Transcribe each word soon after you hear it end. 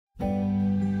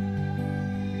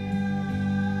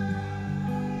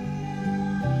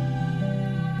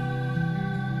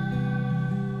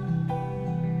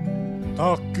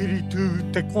Tā kiri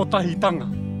tū te kotahitanga.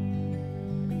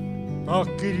 Tā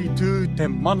kiri tū te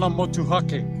mana motu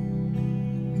hake.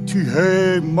 Tu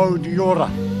he mauni ora.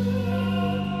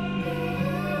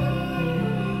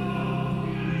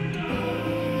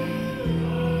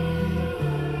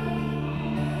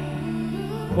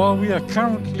 While we are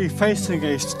currently facing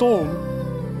a storm,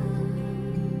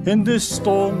 in this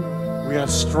storm we are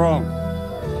strong.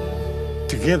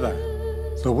 Together,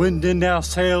 the wind in our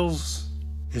sails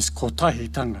is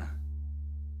kotahitanga.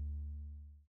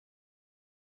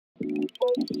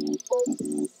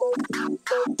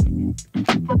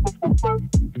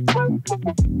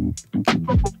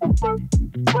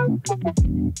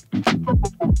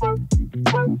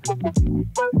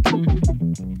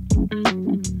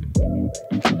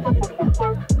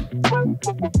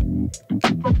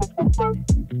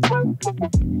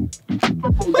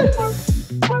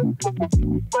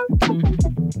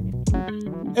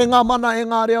 E ngā mana e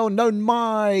ngā reo nau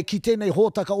mai ki tēnei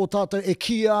hōtaka o tātou e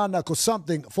kia ana ko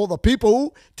something for the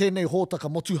people, tēnei hōtaka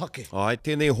motuhake. Ai,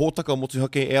 tēnei hōtaka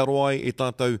motuhake e aroai e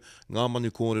tātou Ngā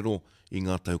Manu Kōrero i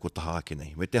ngā tau ko tahake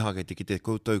nei. Me te hake te ki te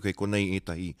koutou kei konei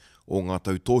etahi o ngā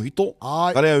tau tōhito.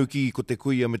 Ai. Kare au ki ko te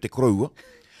kuia me te kroua.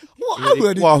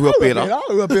 Aua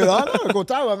pera, ko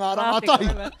taua ngā rangatahi.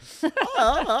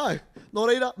 Ai. Nō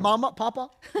reira, mama, papa.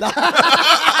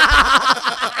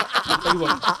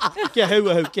 Kia hau,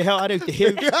 kia hau arau te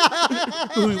heu.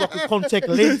 Hui waka contact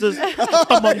lenses,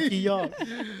 tamari ki ia.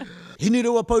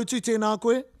 Hinurewa Poutu, tēnā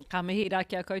koe. Ka mihi rā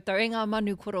kia koutou, e ngā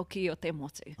manu koroki o te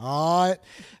motu. Ai,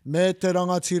 me te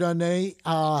rangatira nei,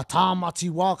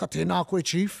 Tamati Waaka, tēnā koe,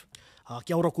 chief.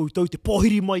 Kia ora koutou, te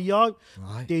pōhiri mai au.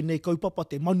 Ai. Tēnei kaupapa,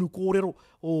 te manu kōrero.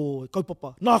 O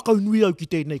kaupapa, nā kaunui au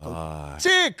ki tēnei kaupapa.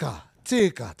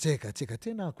 Tēka,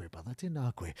 tēnā koe, pana,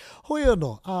 tēnā koe. Hoi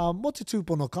anō, mo te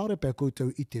tūpono kāre pēr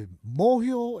koutou i te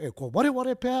mōhio, e kua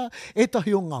wareware pēr, e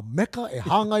tahi o ngā meka, e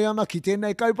hāngai ana ki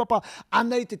tēnei kaupapa,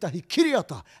 anei te tahi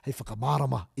kiriata, hei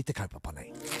whakamārama i te kaupapa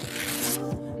nei.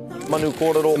 Manu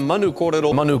kōrero, manu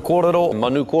kōrero, manu kōrero,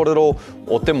 manu kōrero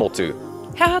o te motu.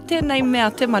 Hea tēnei mea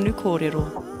te manu kōrero.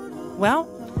 Well,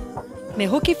 me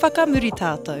hoki whakamuri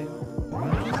tātou.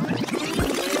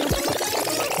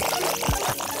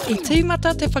 I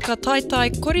tūmata te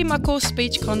whakataitai korimako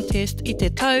speech contest i te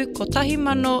tau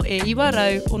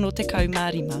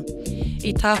 1995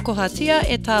 I tā kohatia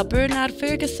e tā Bernard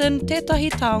Ferguson tētahi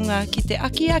taonga ki te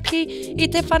akiaki i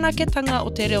te whanaketanga o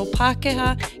te reo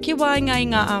Pākehā ki wainga i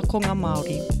ngā ākonga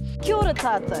Māori. Kia ora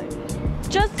tātou.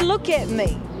 Just look at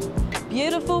me.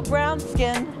 Beautiful brown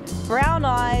skin, brown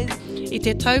eyes. I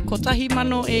te tau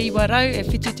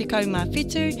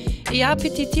 1997 I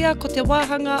āpititia ko te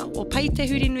wāhanga o Peite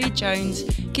Hurinui Jones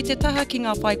ki te taha ki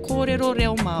ngā whai kōrero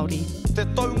reo Māori. Te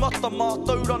taumata mā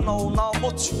taurana o ngā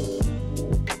motu.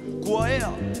 Kua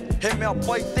ea, he mea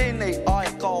pai tēnei ai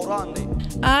kaorane.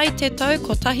 Ai te tau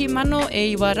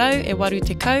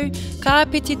 1980, ka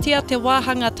āpititia te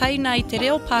wāhanga taina i te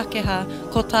reo Pākehā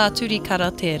ko tā turi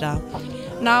karatera.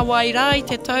 Nā wai rā I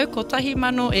te tau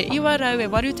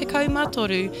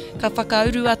 1983, ka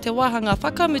whakaurua te wāhanga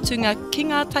whakamutunga ki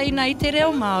ngā taina I te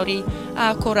reo Māori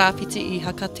a ko rāpiti I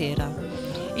Hakatera.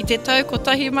 I te tau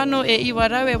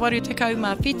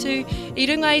 1987, I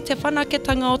runga I te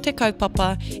whanaketanga o te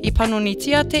kaupapa, I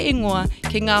panonitia te ingoa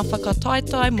ki ngā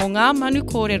whakataitai mō Ngā Manu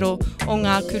Kōrero o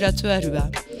ngā kura tuarua.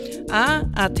 A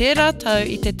tērā tau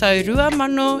I te tau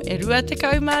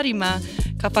 2025,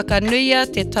 ka whakanuia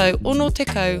te tau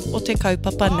 60 o te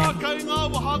kaupapa nei. Kei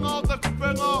ngā wahanga o te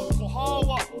kupenga, ko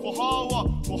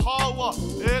hāua,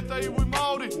 e te iwi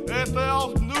Māori, e te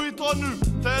ao nui tonu,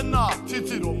 tēnā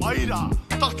titiro maira.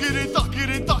 Takiri,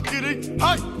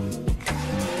 hei!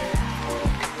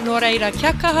 Nō reira,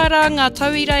 kia kahara ngā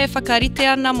tauira e whakarite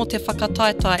ana mo te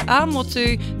whakataitai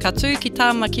ā-motu, ka tū ki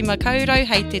tā makima kaurau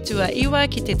hei te tua iwa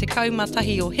ki te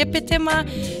kaumatahi o hepetema,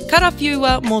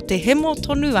 karawhiua mō te hemo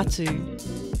tonu atu.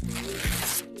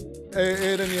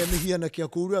 E rangi e mihi ana kia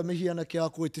kōrua, mihi ana kia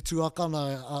koe te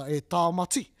tuakana e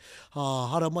Tamati.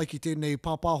 Hara mai ki tēnei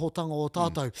pāpāhotanga o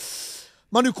tātou.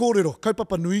 Manu kōrero,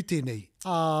 kaupapa nui tēnei.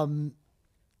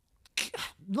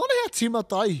 Nōne hea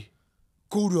timatai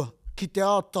kōrua ki te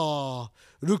ata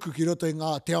ruku ki roto I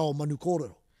ngā te ao Manu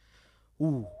Kōrero.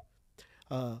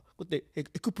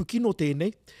 E kupu kino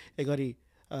tēnei, engari,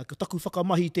 ka taku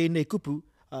whakamahi tēnei kupu,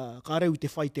 ka rau te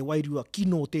whai te wairua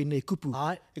kino tēnei kupu.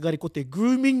 Engari ko te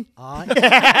grooming.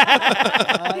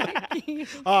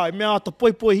 Mea ata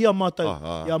poipoi hia mātau,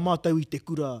 ia mātau I te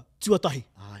kura tuatahi.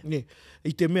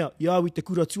 I te mea, iau I te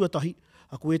kura tuatahi,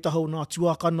 a koe tahau nā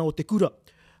tuakana o te kura.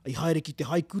 I haere ki te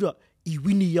haikura, I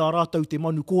wini i a rātau te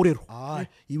manu kōrero.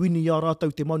 I wini i a rātau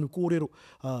te manu kōrero.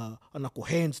 Ana ko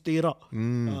hands tērā,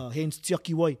 hands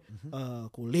tiaki wai,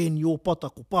 ko Leni o Pata,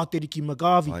 ko Pāteri ki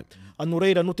Magavi. Ano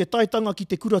reira, no te taitanga ki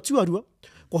te kura tuarua,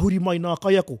 ko huri mai nā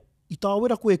kaiako, i tā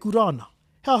wera koe kurāna.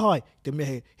 Hea hai, te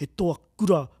mea he toa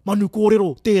kura manu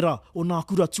kōrero tērā o nā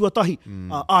kura tuatahi.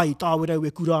 Ai, tā wera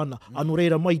ue kurāna. Ano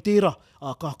reira mai tērā,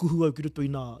 ka kuhu au ki roto i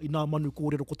nā manu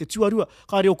kōrero ko te tuarua.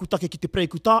 Ka reo ku take ki te prei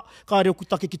kutā, ka reo ku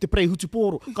take ki te prei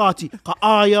hutupōro. Kāti, ka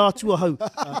āia atua hau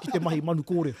ki te mahi manu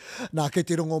kōrero. Nā, kei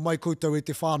te rongo mai koutou e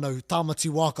te whānau, Tamati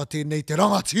Waaka tēnei te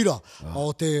rangatira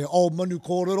o te o manu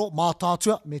kōrero, mā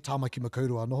tātua, me tāmaki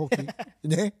makaurua anō hoki.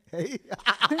 Ne?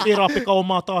 Tērā peka o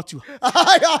mā tātua.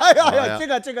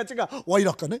 Teka,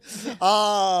 wairaka, ne?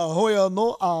 Hoi anō,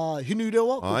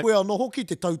 Hinurewa, ko koe anō hoki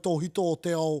te tautōhito o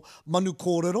te ao manu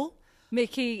kōrero. Me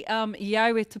ki i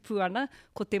au e tupu ana,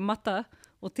 ko te mata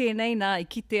o tēnei nā i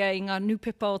kitea i ngā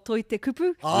nupepa o toi te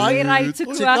kupu. E rai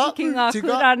tuku atu ki ngā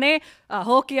kurane,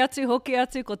 hoki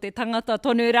atu ko te tangata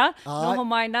tonura. Noho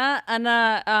mai nā,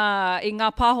 ana i ngā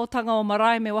pāhotanga o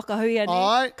marae me wakahui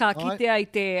ane, ka kitea i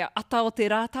te ata o te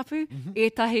rātapu,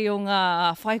 ētahi o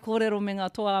ngā whai kōrero me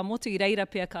ngā toa motu, i reira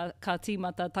pia ka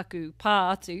tīmata taku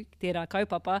pā atu, tērā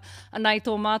kaupapa. Ana i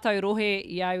tō mātou rohe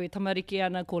i au e tamariki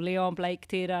ana ko Leon Blake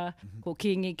tērā, ko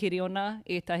Kingi Kiriona,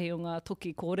 ētahi o ngā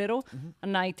toki kōrero.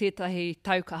 Nā i tētahi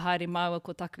tau ka haere māua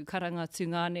ko taku karanga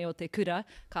tūngāne o te kura,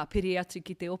 ka piri atu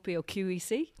ki te ope o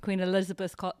QEC, Queen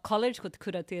Elizabeth College, ko te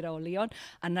kura tērā o Leon.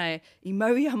 Ana i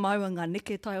mauia maua ngā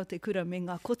neke tai o te kura me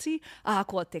ngā koti,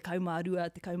 ko te kauma arua,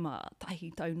 te kauma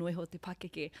tahi tau noiho te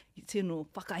pakeke, i tino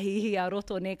whakahihi a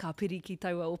roto ne, ka piri ki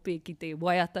taua ope ki te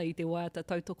waiata, i te waiata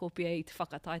tautoko pia i te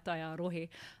whakataitai a rohe,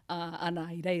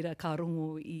 ana i reira ka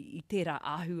rongo i tērā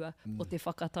āhua o te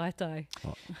whakataitai.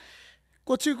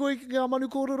 Ko tū koe ki ngā manu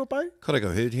kōrero pau? Karekau,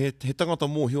 he tangata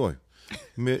mōhio au.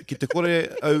 Ki te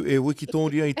kore au e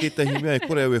wikitoria i tētahi mea, e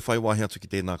kore au e whai wāhi atu ki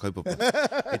tēnā kaupapa.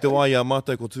 E te wāi a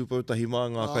mātai ko tūpautahi mā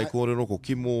ngā kai kōrero, ko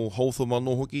Kimo Hawthorne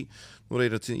anō hoki, no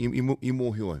reira i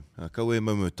mōhio au. Kau e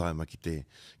maumau taima ki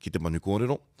te manu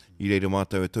kōrero. I reira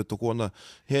mātou e tautoko ana.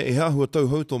 He hāhua tau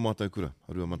hau tō mātou kura,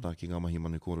 arua mata ki ngā mahi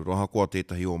manu kōrero. Aha koa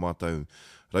tētahi o mātou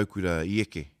raukura i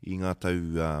eke i ngā tau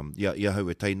ia hau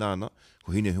e teināna,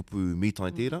 ko hine hupu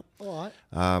mītai tērā.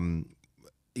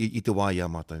 I te wā ia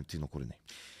mātou tino kore nei.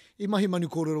 I mahi manu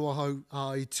kōrero hau,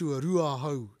 i tuarua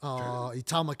hau, i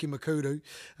tāmaki makaurau,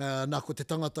 nā ko te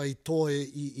tangata i toe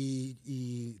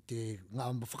i te ngā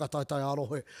whakataitai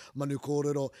arohe manu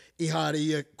kōrero, i haere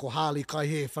ia ko Harley kai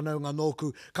he whanau ngā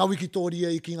nōku, ka wikitoria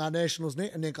i ki ngā Nationals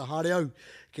ne, and then ka haere au,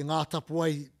 ki ngā tapu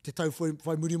ai, te tau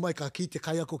whai muri mai, ka ki te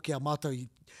kaiako ki a mātou i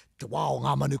te wāo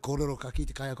ngā manu kōrero, ka ki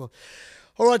te kaiako.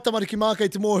 Alright, tamariki mā, kei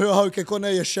te mōhio hau, ke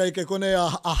konei a Shay, ke konei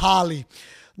a Harley.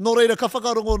 Nō reira, ka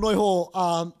whakarongo noiho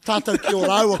tātou ki o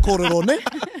rāua kōrero, ne?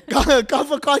 Ka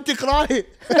whakai te karahe.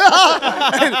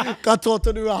 Ka tō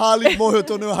tonu a Harley, mōhio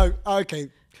tonu a hau. Okay.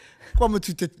 Kua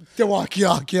mutu te wā ki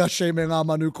a Shay me ngā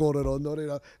manu kōrero. Nō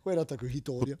reira, koe rataku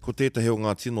hitoria. Ko tētahi o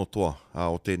ngā tino toa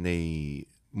o tēnei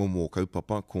momo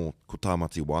kaupapa ko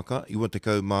Tamati Waaka. Iwa te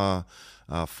kau mā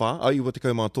iwa te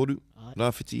kau mā toru.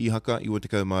 Rāwhiti i haka, iwa te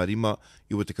kau mā rima,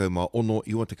 iwa te kau mā ono,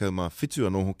 iwa te kau mā whitu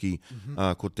anō hoki,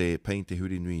 ko te Pain Te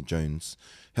Huri Nui Jones.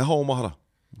 He hao mahara,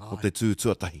 ko te tū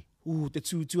tuatahi. Te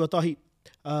tū tuatahi,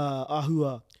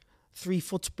 ahua 3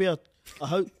 foot pea,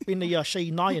 ahau, pena ia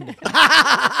Shay Naiane.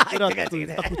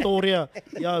 Taku tōrea,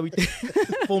 iau i te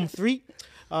Form 3.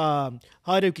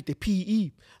 Haereu ki te PE,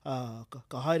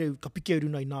 ka haereu, ka pike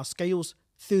uruna i nā scales,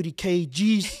 30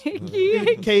 kgs,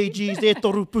 30 kgs, e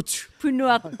toru putu.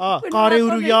 Punua. Ka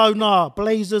reuru iau nā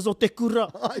blazers o te kura,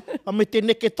 a me te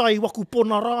neke tai waku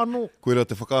pona rāno. Koe rā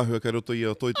te whakāhua kei roto i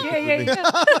a toi te kupu.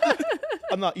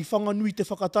 Ana, i whanganui te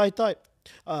whakataitai,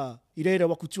 i reira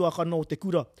waku tuakana o te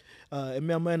kura, e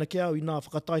mea maena ki au i nā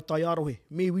whakataitai arohe,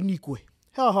 me wini koe.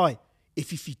 Hea hai, e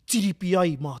whiwhi tiripi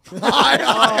ai māta.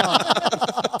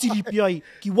 Tiripi ai,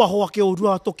 ki waho ake o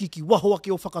ruatoki, ki waho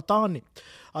ake o whakatāne.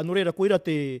 Anō reira, koe ra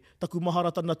te taku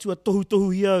mahara tana tua tohu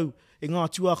hi au e ngā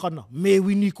tuakana, me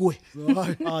wini koe.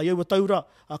 Iau a taura,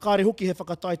 kāre hoki he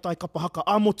whakataitai kapahaka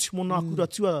āmotu mo nā kura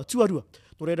tuarua.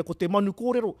 Nō reira, ko te manu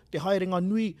kōrero, te haerenga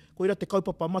nui, koe ra te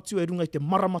kaupapa matu e runga i te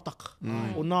maramataka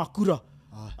o nā kura.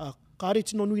 Kāre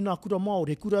tino nui nā kura Māori,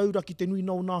 he kura aura ki te nui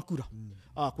nau nā kura.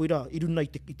 Koe ra, i runa i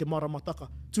te maramataka,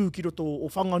 tū ki roto o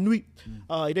whanganui.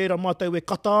 I reira mātou e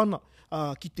kata ana,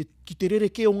 ki te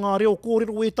rereke o ngā reo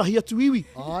kōrero e tahi atu iwi.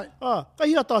 Kai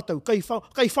hea tātou,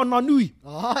 kai whana nui.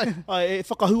 E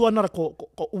whakahuanara ko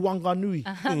uanga nui.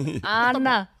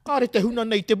 Ana. Kāre te huna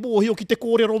nei te mōhio ki te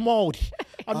kōrero Māori.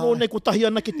 Anō nei ko tahi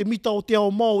ana ki te mita o te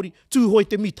ao Māori, tūhoi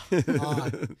te mita.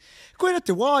 Koera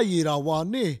te wā i rā wā,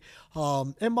 ne?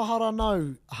 E mahara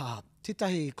nau,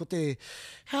 tētahi ko te,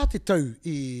 hea te tau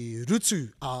i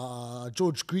rutu,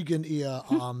 George Gregan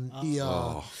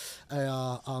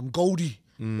Goldie,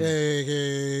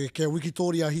 ke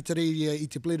Wikitoria Hitareiria i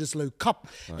te Bledisloe Cup.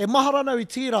 E maharanau i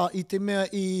tērā i te mea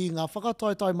i ngā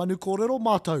whakataetai Manu Kōrero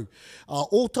mātou,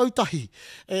 o tautahi.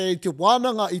 E te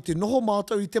wānanga i te noho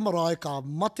mātou i te marae ka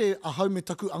mate a hau me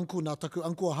taku anku, nā taku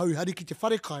anku a hau hari ki te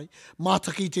wharekai,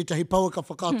 mātaki i tētahi pauaka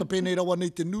whakata pēnei rawa nei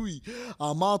te nui,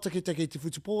 mātaki te te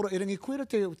whutupōra, e rangi koera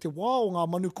te wā o ngā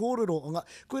Manu Kōrero,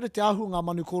 koera te ahu ngā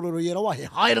Manu Kōrero i rawa, he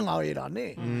haerenga e rā, ne?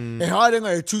 He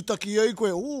haerenga e tūtaki ai koe,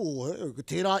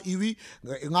 tērā iwi,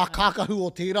 ngā kākahu o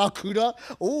tērā kura,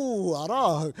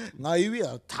 ara, ngā iwi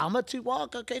a Tamati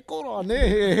Waaka kei kora, ne,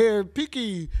 he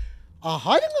piki a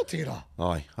haerenga tērā.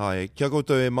 Ai, kia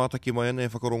koutou e mātaki mai ana,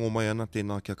 e whakarongo mai ana,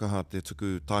 tēnā kia kaha te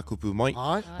tuku tākupu mai.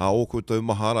 O koutou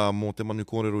mahara mō te Manu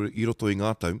Kōrero i roto i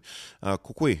ngā tau.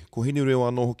 Ko koe, ko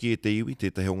Hinurewa anō hoki e te iwi,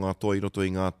 tētahi o ngā toa i roto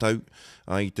i ngā tau,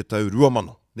 i te tau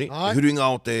ruamano. Ne? Huringa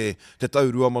o te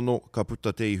tau ruamano, ka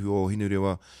puta te ihu o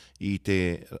Hinurewa i te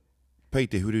pei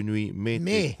te hurunui me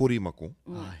te horimako.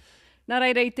 Nā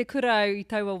reira i te kura au i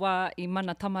taua wā i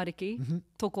mana tamariki,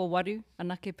 toko waru,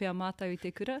 anake pia mātau i te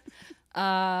kura.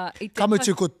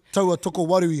 Kamutu ko taua toko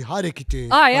waru i haere ki te...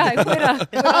 Ai, koera.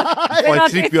 Wai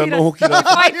tripi anō hoki rā.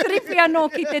 Wai tripi anō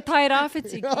ki te tai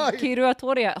rāwhiti, ki rua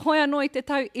tōrea. Hoi anō i te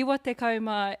tau iwa te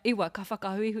kauma iwa, ka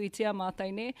whakahuihui tia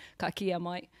mātai ne, ka kia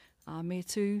mai. Me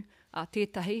tū,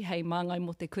 tētahi, hei māngai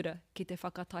mo te kura ki te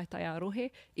whakataetai a rohe,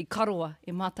 i karoa,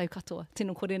 e mātau katoa.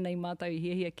 Tino kore nei mātau i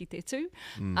hiahia ki te tū.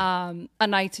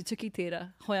 Anā i tutuki tērā,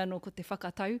 hoi anō ko te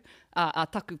whakatau,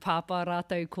 taku pāpā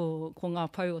rātau ko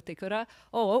ngā pau o te kura.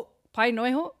 Pai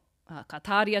noiho, ka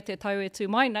tāria te tau e tū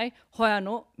mai nei, hoi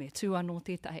anō, me tū anō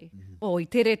tētahi. I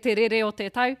tere rere o te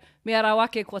tau, me ara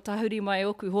wake kua tahuri mai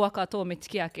oku hoa katoa me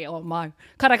tiki ake, mau.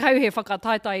 Karakau he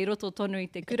whakataetai i roto tonu i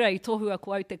te kura, i tohua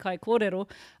ko au te kai kōrero,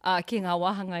 ki ngā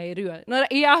wāhanga e rua. Nā,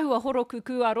 i ahua horo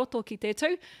kuku a roto ki te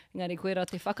tau, ngari koera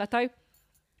te whakatau,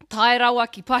 tae rawa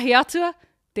ki pahi atua,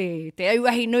 te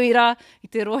auahi nui rā, i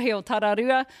te rohe o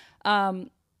Tararua,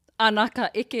 anaka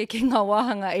eke ki ngā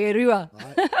wāhanga e rua.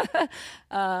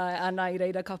 Ana i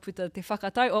reira ka puta te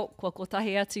whakatau. Kua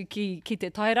kotahi atu ki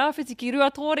te tai rāwhiti ki rua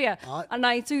tōrea.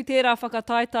 Ana i tū tērā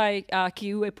whakataetai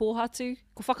ki ue pōhatu.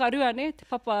 Ko whakarua, ne? Te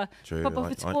papa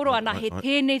whitiporo, ana he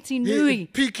tēneti nui.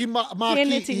 Piki maki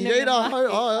i reira.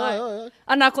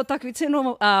 Ana ko taku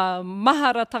tino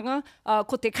maharatanga,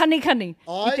 ko te kanikani.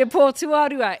 I te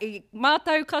pōtuarua. I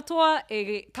mātau katoa,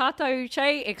 e tātou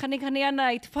chei, e kanikani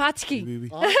ana i te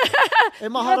pātiki. E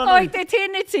mahara i te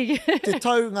tēneti. Te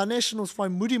tau ngā Nationals whai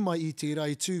muri mai i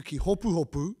tērā i tū ki hopu.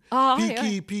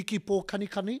 Piki pō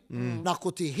kanikani. Nā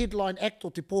ko te headline act o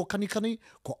te pō kanikani,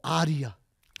 ko Aria.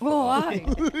 Ai.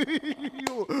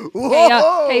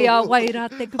 Hei a waira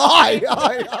te kupu. Ai.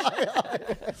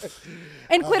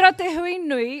 En koera te hui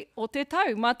nui o te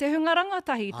tau, mā te hunga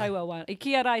rangatahi taua wā. I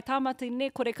kia rai Tamati ne,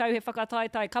 kore kau he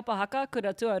whakataetai kapahaka,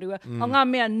 kura tuarua. O ngā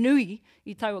mea nui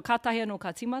i taua kātahi anō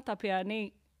ka timata pia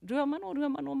ne, rua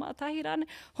mano mātahi rāne.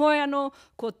 Hoi anō,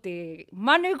 ko te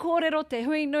Manu Kōrero, te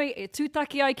hui nui, e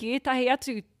tūtaki ai ki etahi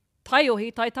atu taiohi,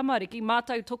 tai tamariki,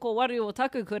 mātau toko waru o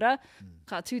taku kura,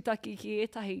 ka tūtaki ki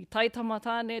etahi tai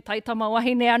tamatāne, tai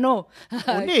tamawahine anō.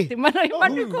 Te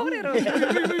Manu Kōrero.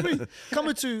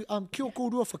 Kamutu, kia o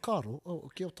kōrua whakaro,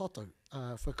 kia o tātou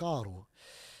whakaro.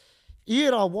 I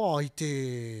rā wā i te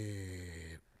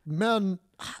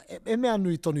mea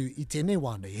nui tonu i tēnei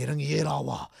wānei, e rangi e rā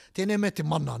wā. Tēnei me te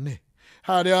mana, ne?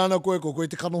 Hāre ana koe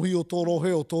te kanohi o tō rohe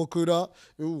o tō kura,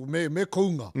 me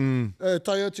kounga.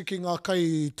 Tai atu ki ngā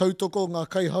kai tautoko, ngā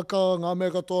kai haka, ngā mea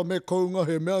katoa, me kounga,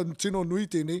 he mea tino nui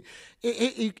tēnei.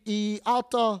 I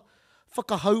āta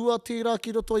whakahaua tērā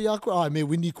ki roto i aku, me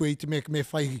wini koe i te me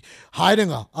whai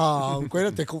haerenga. Koe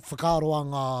te whakaroa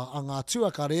a ngā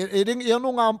tuakare. E ringi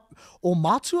anō ngā o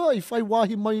mātua i whai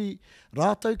wāhi mai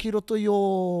rātau ki roto i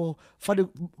o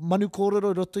Manu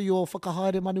Kōrero, roto i o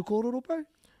whakahaere Manu Kōrero pau?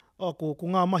 Ko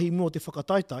ngā mahi mua te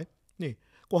whakataetai, ne?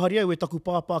 Ko hari au e taku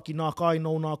pāpā ki nā kāina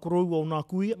o nā koroua o nā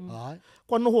kuia.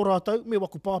 Ko noho rātau, me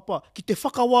waku pāpā, ki te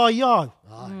whakawā i au.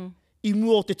 I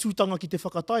mua o te tūtanga ki te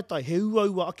whakataetai, he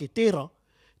ua ake tērā,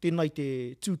 tēnei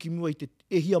te tūki mua i te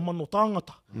ehia mano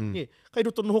tāngata. Kai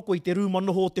roto noho ko i te rūma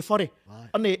noho o te whare.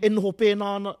 Ane, e noho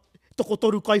pēnā ana,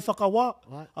 tokotoru kai whakawā,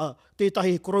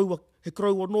 tētahi he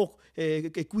koraua nō,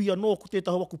 he kuia nō ko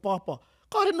tētahi waku pāpā.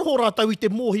 Kāre noho rātau i te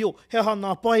mōhio, he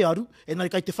hana pai aru, enari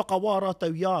kai te whakawā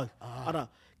rātau i au. Ara,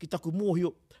 ki taku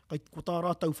mōhio, kai ko tā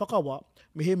rātau whakawā,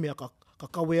 me he mea ka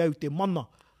kawe au te mana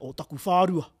o taku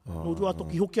whārua. Nō rua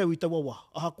toki hoki au i te wawa,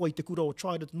 aha koa i te kura o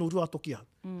Trident, nō rua toki au.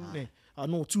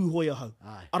 Nō tūhoia hau.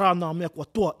 Ara nā mea kua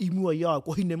toa i mua i au,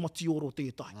 ko hine mati oro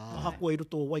tētahi. Aha koa i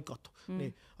roto o Waikato.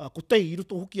 Ko tei, i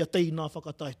roto hoki a tei nā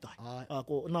whakataetahi.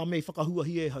 Ko nā mei whakahua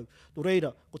hi e hau. Tō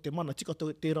reira, ko te mana tika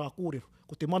tērā kōrero.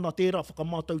 Ko te mana tērā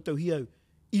whakamātautau hi au.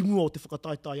 I mua o te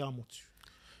whakataetai āmotu.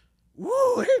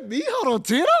 He miharo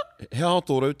tērā? He ao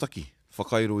tō rautaki,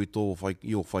 whakairo i tō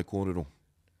i o whai kōrero,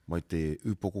 mai te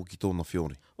upoko ki tōna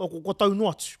whiore. Ko tau no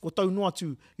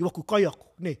atu i waku kai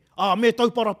ako, ne. Me tau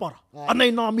parapara.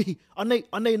 Anei nā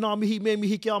mihi, me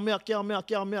mihi kia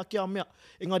mea.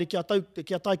 Engari kia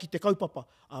tai ki te kaupapa,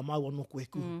 mau anō koe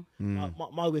kuhu.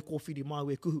 Mau e kōwhiri, mau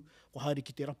e kuhu. Ko haere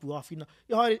ki te rapu āwhina.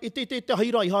 Te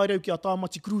haira i haere au ki a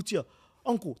Tamati Krutia.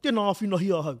 Anko, tēnā āwhina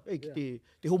hia hau.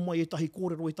 Te homai e tahi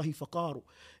kōrero, e tahi whakaaro.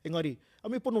 Engari,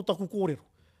 me pono taku kōrero.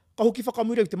 Ka hoki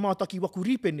whakamureu te mātaki waku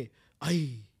ripene.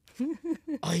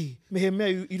 Me he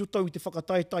mea i rutau i te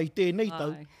whakataetai tēnei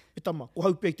tau. E tama, ko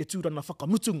hau pei te tūrana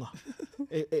whakamutunga.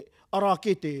 Arā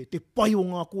ke te pai o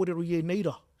ngā kōrero i e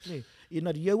neira.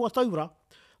 Enari, iau a taura,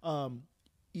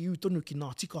 i utonu ki ngā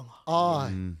tikanga.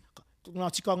 Ngā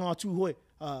tikanga tūhoe,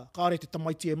 kāre te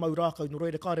tamaiti e mau rākau, no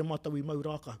reire kāre mātau i mau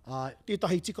rākau.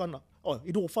 Tētahi tikana,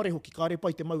 i rō whare hoki, kāre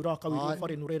pai te mau rākau, i rō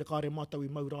whare, no reire kāre mātau i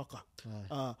mau rākau.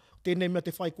 Tēnei mea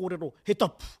te whai kōrero, he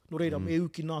tapu, no reira me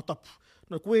uki nā tapu.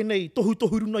 Nā koe nei,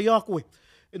 tohu runa i a koe.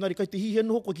 Enari, kai te hihe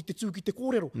noho koe ki te tū ki te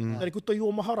kōrero. Enari, ko toi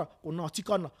o mahara, ko nā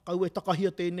tikana, kau e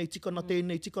takahia tēnei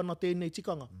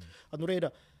tikana. Ano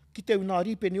reira, ki te au nā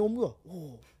ripene o mua,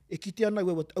 e ki te ana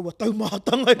ua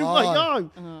taumahatanga i runga i au.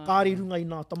 Kāre runga i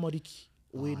nā tamariki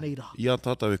o e neira. Ia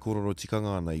tātou e kōrero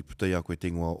tikanga ana i puta i a koe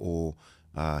te ingoa o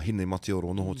hine mati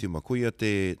oro noho tima. Ko ia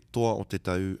te toa o te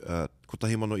tau, ko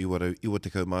tahi mano iwa te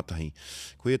kau mātahi.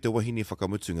 Ko ia te wahine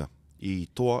whakamutunga. I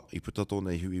toa, i puta tōna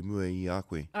i hui mua i a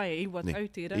koe. Iwa tau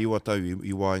tērā. Iwa tau,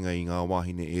 i wāinga i ngā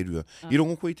wāhine e rua. I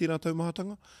rongo koe i tērā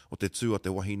taumahatanga? O te tū a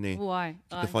te wahine,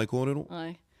 te whai kōrero?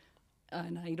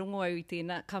 Nā, i rongo au i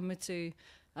tēnā, ka mutu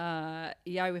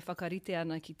i au e whakarite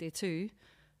ana ki te tū.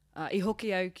 I hoki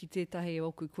au ki tētahi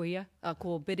oku kuia,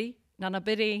 ko Biri. Nana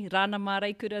Biri, rāna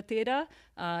māraikura tērā,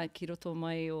 ki roto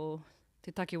mai o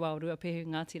te takiwā o Ruapehu,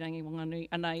 Ngātirangi, Wanganui,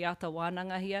 ana i ata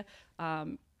wānanga hia,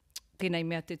 tēnei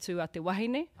mea te tū a te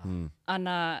wahine.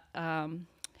 Ana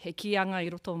he kianga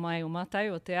i roto mai o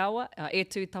mātou o te awa. E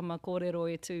tū tama kōrero,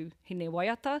 e tū hine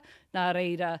waiata. Nā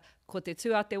reira, ko te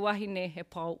tū a te wahine, he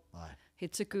pau. He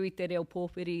tuku i te reo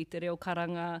pōpiri, i te reo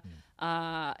karanga.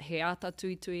 He ata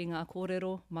tui ngā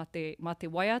kōrero ma te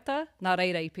waiata. Nā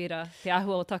reira i pēra, te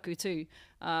ahua o taku tū.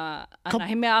 Ana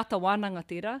he mea ata wānanga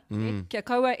tērā. Kia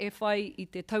kaua e whai i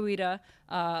te tauira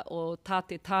o tā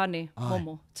te tāne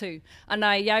momo tū.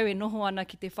 Ana iau e noho ana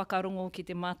ki te whakarongo, ki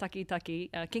te mātakitaki.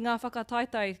 Ki ngā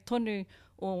whakataetai tonu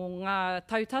o ngā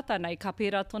tautata nei, ka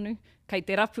pērā tonu. Kei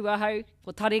te rapu ahau,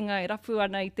 ko taringa e rapu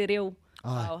ana i te reo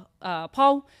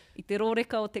pau, i te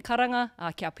rōreka o te karanga,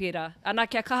 kia pērā. Ana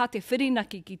kia kaha te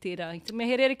whirinaki ki tērā. I te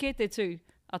meherereke te tū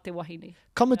a te wahine.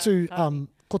 Kamutu,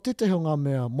 ko te o ngā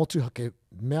mea motuhake,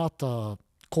 mea ta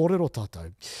kōrero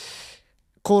tātou.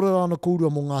 Kōrero ana kōrua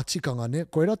mō ngā tikanga, ne?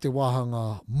 Koera te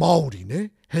wāhanga Māori, ne?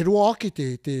 He roa ake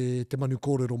te manu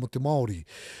kōrero mo te Māori.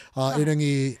 E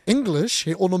rangi English,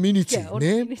 he onominity,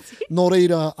 ne? Nō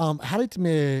reira, hare te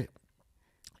me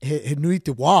he nui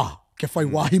te wā, ke whai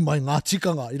wāhi mai ngā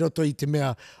tikanga, i roto i te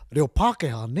mea reo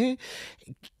Pākehā, ne?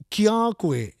 Ki a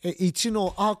koe, i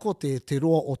tino a ko te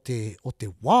roa o te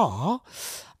wā,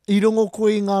 i rongo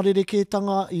koe i ngā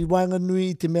rerekētanga i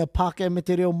Wainganui i te mea Pākehā me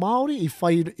te reo Māori,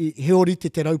 i heori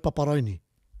te raupaparauni.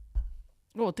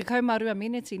 Te kaumarua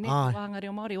meneti, ne? Wāhanga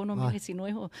reo Māori, ono meneti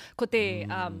noi ho. Ko te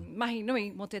mahi nui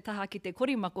mo te taha ki te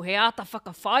korimako, he āta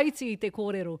whakawhaiti i te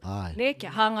kōrero. Ne?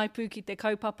 Kia hāngai pū ki te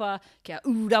kaupapa, kia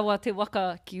ūrawa te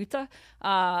waka ki uta.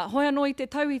 Hoi anō i te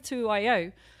tauitu ai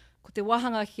au, ko te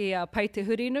wahanga ki pai te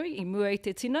hurinui, i mua i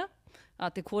te tina,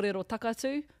 te kōrero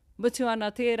takatu, mutu ana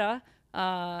tērā,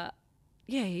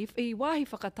 i wāhi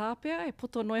whakatāpea, e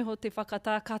poto noiho te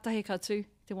whakatā, kātahi katu,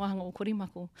 te wahanga o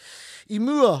korimako. I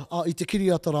mua i te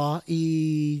kiriatara,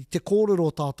 i te kōrero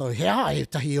tātou, hea e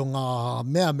tahi o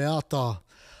ngā mea ta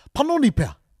panoni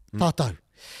pea tātou.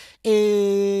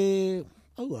 E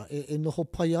noho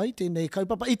pai ai tēnei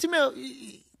kaupapa. I te mea,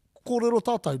 kōrero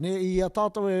tātou, ne, i a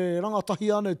tātou e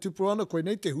rangatahi ana, e tupu ana, koe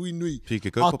nei te hui nui. Pike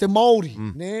A kaupapa. te Māori,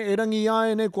 ne, e rangi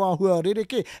ai ne, ko ahua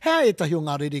rereke. Hea e tahi o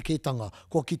ngā rereketanga,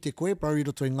 ko ki te koe, parau i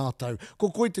roto i ngā tau.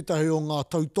 Ko koe te tahi o ngā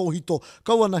tau tōhito.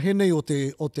 Kauana henei o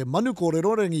te manu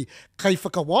kōrero rangi, kei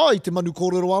whakawā i te manu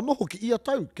kōrero anoho ki ia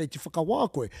tau, kei te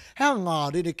whakawā koe. Hea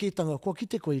ngā rereketanga, ko ki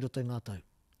te koe i roto i ngā tau.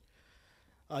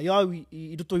 Iau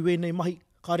i roto i wēnei mahi,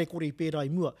 kāre kore i pērā i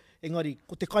mua. Engari,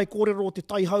 ko te kai kōrero o te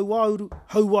tai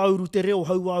hauauru te reo,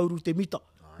 hauauru te mita.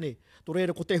 Ne, tō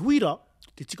reira, ko te huira,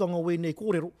 te tikanga wēnei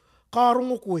kōrero, kā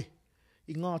rongo koe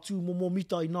i ngā tūmomo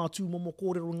mita, i ngā tūmomo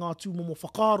kōrero, i ngā tūmomo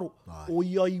whakaro, o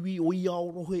ia iwi, o ia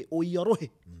rohe, o ia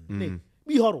rohe. Ne,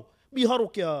 miharo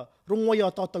kia rongoia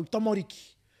tātou tamariki,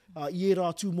 i e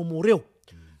rā tūmomo reo.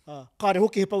 Kāre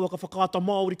hoke he pau aka whakaata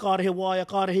Māori, kāre he waia,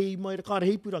 kāre he imaira, kāre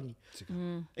he ipurangi.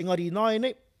 Engari, nā e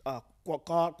nei,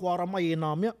 kua ara mai e nā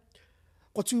mea,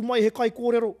 kua tū mai he kai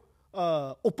kōrero,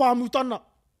 o pāmutana,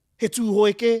 he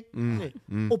tūhoe ke,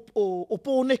 o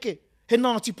pōneke, he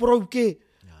nāti porau ke.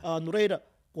 No reira,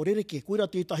 ko rereke, koera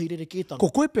tētahi rereketanga. Ko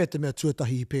koe pēr te mea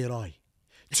tuatahi i pērai.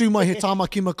 Tū mai he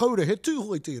tāmaki makaure, he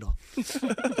tūhoi tērā.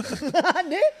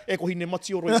 Ne? E ko hine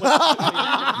mati oro.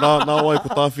 Nā wai ko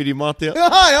tāwhiri mātea.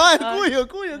 Kuia.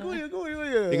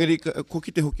 Engari, ko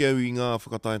ki te hoki au i ngā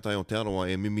whakataetai o te aroa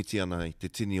e mimiti ana i te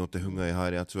tini o te hunga e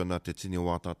haere atu ana, te tini o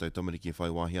wātātou tamariki e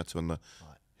whai wāhi atu ana.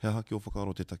 Hea haki o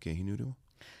whakaro te take Hinurewa?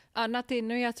 Nā te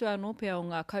nui atu anō pia o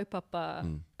ngā kaupapa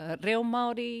reo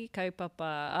Māori,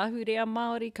 kaupapa ahurea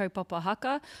Māori, kaupapa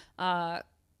haka.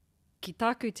 Ki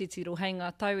tāku titiro, hei ngā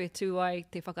tau e tū ai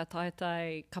te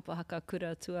whakataetai kapahaka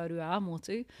kura tuarua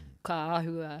āmotu, ka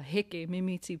ahua heke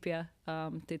mimiti pia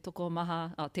te toko maha,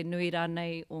 te nui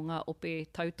rānei o ngā ope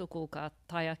tautoko ka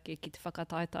tai ake ki te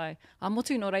whakataetai.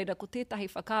 Āmotu no reira, ko tētahi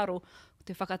whakaro,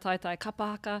 te whakataetai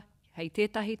kapahaka, hei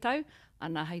tētahi tau,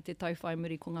 ana hei te tau whai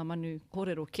muri ko Ngā Manu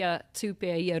Kōrero, kia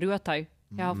tūpea ia ruatau,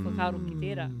 kia whakaro ki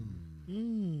tērā.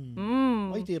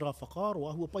 Pai tērā whakaro,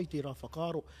 ahua pai tērā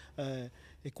whakaro.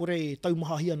 E kore e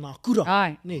taumahahia nā kura.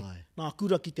 Ne, nā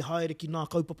kura ki te haere ki nā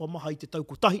kaupapa maha i te tau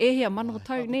kotahi. E hea mano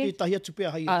tau, ne? Tētahi atu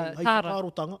pia hei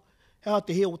whakarotanga. Hea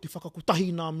te hea o te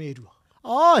whakakotahi nā mērua.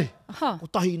 Ai!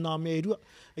 Kotahi nā mērua.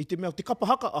 I te mea o te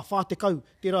kapahaka a whātekau.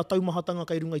 Tērā taumahatanga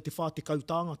kei runga i te whātekau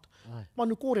tāngata.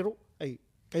 Manu kōrero,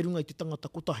 kei runga i te tangata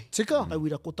kotahi. Tika.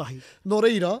 Tauira kotahi. No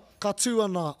reira, ka tū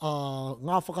ana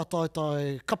ngā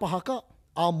whakataetai kapahaka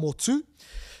a motu,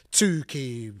 tū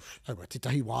ki te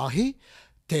tahi wāhi,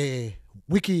 te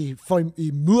wiki whai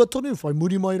i mua tonu, whai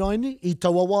muri mai raini, i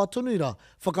taua wā tonu rā,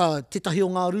 te tahi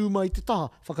o ngā rūma i te taha,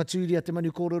 whakatūria te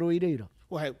Manu Kōrero i reira.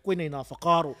 Koe nei nā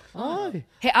whakaro.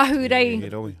 He ahurei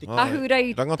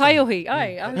taiohi.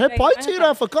 He pai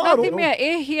tērā whakaro. Nā te mea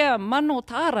e hea mano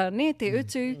tāra, ne, te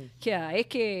utu, kia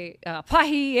eke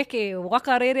pahi, eke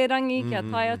waka rererangi, kia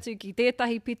tai atu ki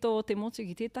tētahi pito o te motu,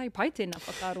 ki tētahi pai tēnā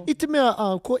whakaro. I te mea,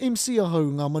 ko MC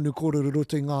ahau Ngā Manu Kōrero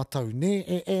roto i ngā tau, ne,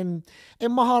 e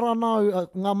mahara nau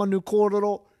Ngā Manu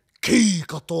Kōrero, ki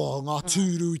katoa ngā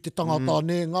tūru i te tangata,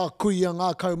 ne, ngā kuia,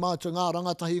 ngā kaumātua, ngā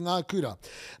rangatahi, ngā kura.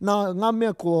 Ngā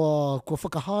mea ko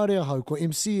whakahaere ahau, ko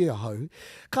MC ahau,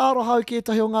 ka aro hau ki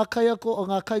etahi o ngā kai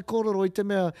kōrero i te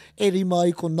mea e rima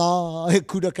i ko nā, e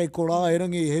kura kei ko rā, e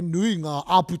rangi he nui ngā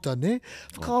āputa, ne?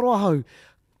 Whakaaro ahau,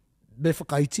 me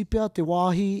whakaiti pia te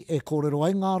wāhi e kōrero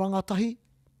ai ngā rangatahi,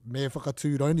 me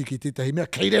whakatūrauni ki tētahi mea,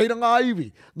 kei reira ngā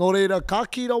iwi. No reira, ka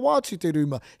kira wātu te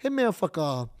rūma, he mea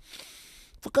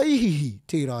whakaihihi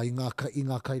tērā i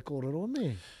ngā kai kōrero,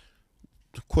 ne?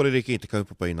 Kore reke te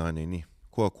kaupapa i nāne, ne?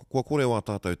 Kua kore wā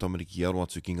tātou tamariki aro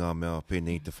atu ki ngā mea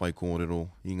pēnei te whai kōrero,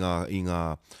 i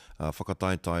ngā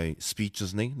whakataetai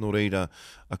speeches, ne? No reira,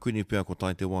 a koe pia ko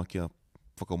tai te wā kia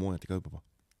whakamoia te kaupapa.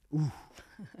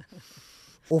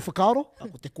 O whakaro?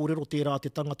 Ko te kōrero tērā te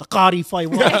tangata kāri whai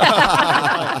wā.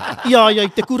 Ia, i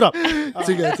te kura.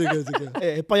 Tika.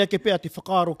 E pai ake pēr te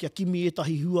whakaro kia kimi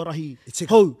etahi huarahi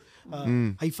hau.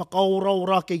 Hei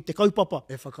whakaora ke i te kaupapa.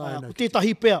 Ko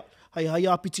tētahi pēr, hei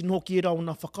āpiti noki e rau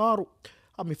nā whakaro.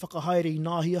 Me whakahaere i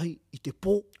nāhiahi i te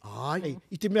pō.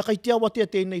 I te mea kai te awatea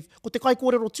tēnei. Ko te kai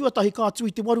kōrero tuatahi kātu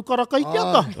i te warukaraka i te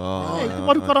ata. Te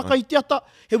warukaraka i te ata.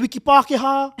 He wiki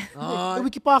Pākehā. He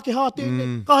wiki Pākehā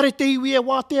tēnei. Kāre te iwi e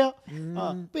wātea.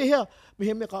 Pēhea, me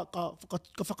he mea ka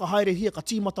whakahaere hia, ka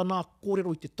tīmata nā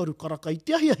kōrero i te toru karaka i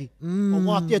te ahiahi. O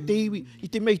wātea te iwi, i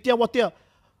te mea i te awatea.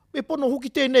 Me pono hoki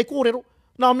tēnei kōrero.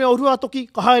 Nā mea o ruatoki,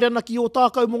 ka haere ana ki o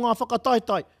tākau mo ngā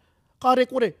whakataetai. Kāre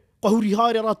kore. Ka huri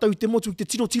haere rātau i te motu, te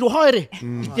tiro haere,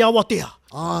 i te awatea.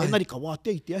 Engari ka wātea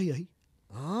i te ahiahi.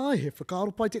 He whakaaro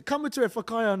pai te kamutu e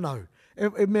whakaia nau.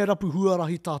 e me rapu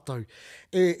huarahi tātou.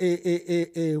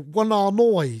 E wana anō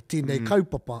ai tēnei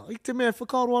kaupapa. I te mea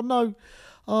whakaaro anau,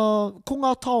 ko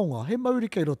ngā taonga, he mauri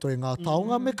kei roto e ngā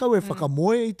taonga, me kau e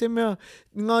whakamoe i te mea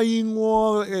ngā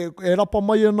ingoa e rapa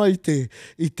mai ana i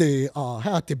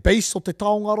te base o te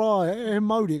taonga rā, he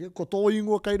mauri, ko tō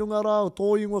ingoa kei runga rā, o tō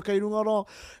ingoa kei runga rā,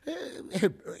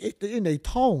 e nei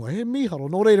taonga, he miharo,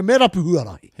 nō reira me rapu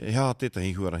huarahi. He hā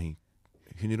tētahi huarahi,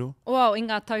 Hinurewa? Wow, i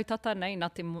ngā tautata nei,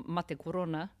 nā te mate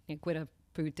korona, e koera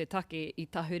pū te take i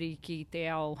tahuri ki te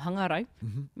ao hangarau,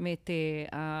 me te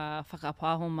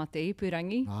whakapāho ma te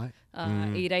ipurangi,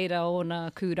 i reira o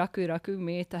ngā kūrakuraku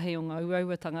me etahi o ngā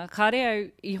uauatanga. Kāre au,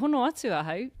 i hono atu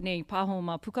ahau, nei pāho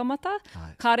ma pukamata,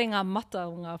 kāre ngā mata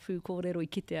o ngā pū kōrero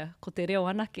i kitea, ko te reo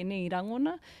anake nei i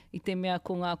rangona, i te mea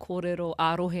ko ngā kōrero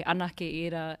ārohe anake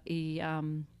era i...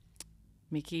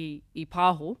 me ki i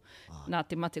pāho, nā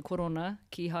te mate korona,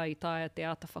 ki hai taia te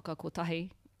ata whakakotahi.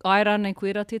 Aira nei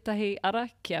koera tētahi ara,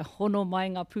 kia hono mai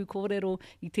ngā pū kōrero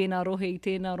i tēnā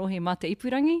rohe mā te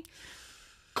ipurangi.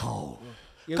 Kau.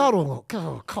 Karongo,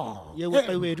 kau. Iau e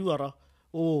tau e ruara,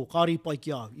 kāri pai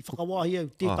ki au. I whakawāhi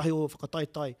au, tētahi o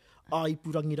whakataetai a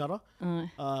ipurangi rara,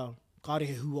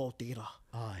 kāre he hua o tērā.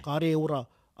 Kāre ora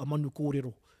a manu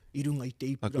kōrero i runga i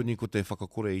te ipurangi. Aku ni ko te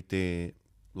whakakore i te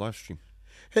livestream.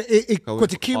 Ko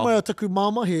te ki mai a taku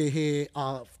māma,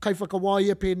 kai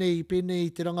whakawāia pēnei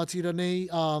te rangatira nei,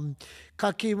 ka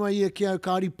ki mai ia ki au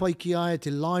kāri pai ki ai te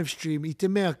live stream i te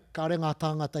mea ka renga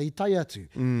tāngata i tai atu.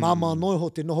 Māma noiho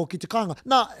te noho ki te kānga.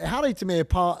 Nā, harei te mea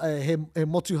he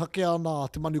motu hake ana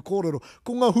te manu kōrero.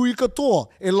 Ko ngā hui katoa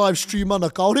e live stream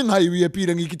ana ka orenga iwi e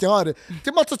pirangi ki te haere.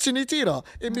 Te mata tini tira,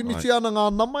 e mimiti ana ngā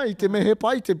nama i te mea he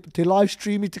pai te live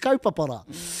stream i te kaupapara.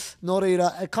 Nō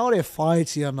reira, kaore e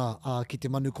whaiti ana ki te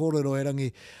manu kōrero e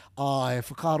rangi, e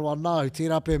whakaro anau,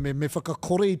 tērā pē me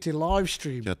whakakore i te live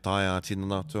stream. Kia tae a tina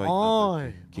nātu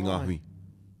ai, ki ngā hui.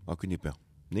 Aku ni pēr,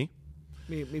 ni?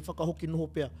 Me whakahoki noho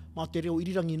pēr, mā te reo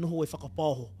irirangi noho e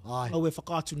whakapāho, au e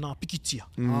whakaatu nā pikitia.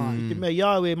 I te mea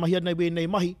iau e mahi anei nei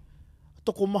mahi,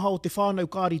 toko maha o te whānau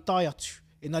kāri tai atu,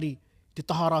 e nari te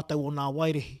taha rātau o nā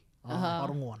wairehi,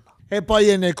 arongo ana. He pai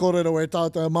e nei kōrero e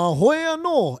tātou mā hoe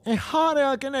anō, e hāre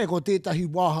ake nei ko tētahi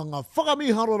wāhanga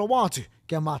whakamiharo wātu,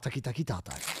 kia mātakitaki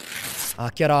tātou.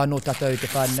 Kia rā anō tātou te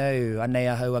whānau, anei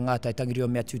ahau a ngātai tangiri o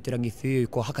mea tūterangi whiu,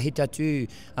 ko hakahita atu,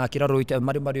 ki raro i te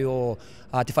marumaru o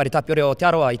te whaere tapiore o te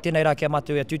aroa, i tēnei rā kia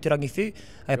mātou e tūterangi whiu,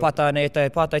 e pātai nei e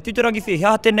pātai tūterangi whiu,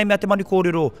 hea tēnei mea te manu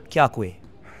kōrero ki a koe.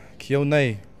 Kia au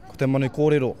nei, ko te manu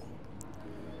kōrero,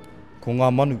 ko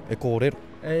ngā manu e kōrero.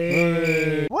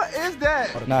 What is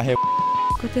that? Nā he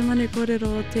Ko te manu kōrero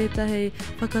o tētahi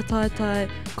whakataetai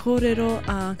kōrero,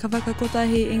 ka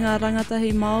whakakotahi i ngā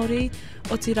rangatahi Māori,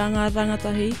 o ti ngā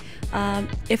rangatahi.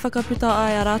 E whakaputa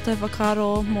ai a rātou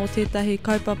whakaro mō tētahi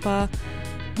kaupapa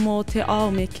mō te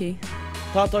aomeki.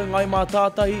 Tātou ngai mā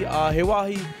tātahi, he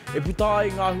wāhi, e puta ai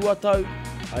ngā huatau,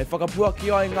 e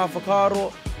whakapuaki ai ngā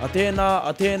whakaro, a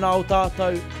tēnā o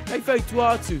tātou, hei whaitu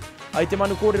atu, ai te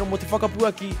manu kōrero mō te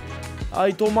whakapuaki, ai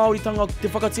tō Māoritanga, te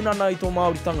whakatinana i tō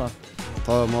Māoritanga.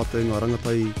 Tā mātou ngā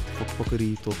rangatai, te whakapakari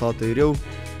i tō tātou reo.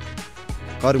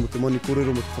 Kāre mo te manu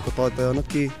kōrero mo te whakataetai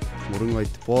anake, mo runga i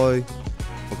te pai,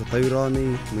 whakatau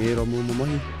rānei, me era mō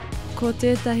mahi. Ko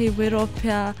tētahi wero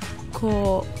pia,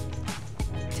 ko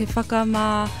te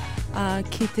whakamā,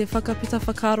 ki te whakapita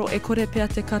whakaro e kore pia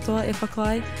te katoa e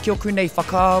whakai. Kia oku nei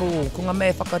whakaro, ko ngā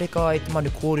mea whakareka i te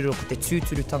manu kōrero ko te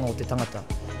tūturutanga o te tangata.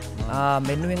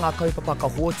 Me nui ngā kaupapa ka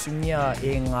hotungia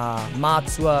e ngā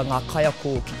mātua, ngā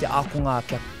kaiako ki te ākonga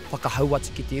kia whakahau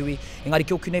atu ki te iwi. Engari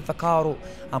kia oku nei whakaaro,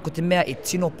 ko te mea e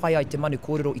tino pai ai te manu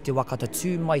kōrero i te wakata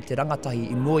tū mai te rangatahi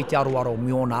i mua i te aroaro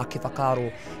me ona ake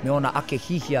whakaaro, me ona ake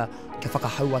hihia kia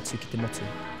whakahau atu ki te motu.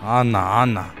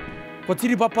 Ana. Ko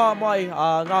tiripapa mai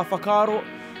ngā whakaaro,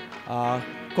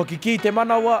 ko ki te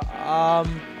manawa,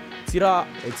 tira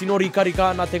e tinori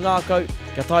karika nā te ngākau,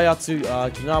 kia tai atu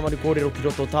ki Ngā Manu Kōrero ki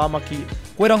roto Tamati.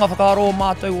 Koe ranga whakaaro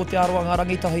mātou o te aroa, ngā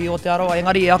rangitahi o te aroa.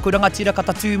 Engari, aku rangatira ka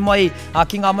tatu mai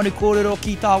ki Ngā Manu Kōrero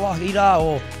ki tā wahi rā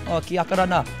o ki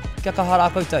Akarana. Kia kaha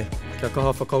rā koutou. Kia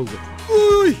kaha whakauga.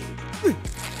 Ui!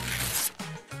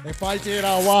 E pai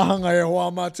tērā wāhanga e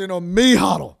hoa mā tino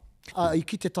miharo. I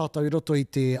ki te tātou i roto i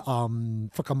te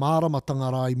whakamāramatanga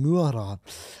rā i mua rā,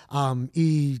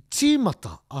 i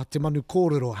tīmata a te manu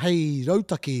kōrero hei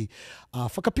rautaki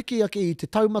whakapiki ake i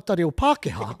te taumata reo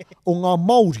Pākehā o ngā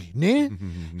Māori, ne?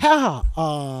 Hea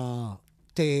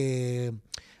te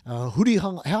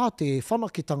hurihanga, hea te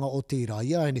whanakitanga o tērā,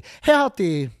 ia ene. Hea te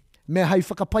me hei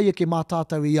whakapaia ke mā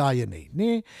tātou I aia nei.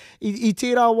 Ne? I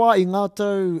tērā wā I ngā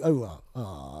tau,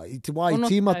 I te wā I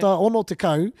tīmata, ono te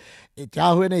kau, e te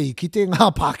ahue nei ki te ngā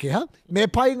Pākehā, me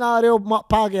pai ngā reo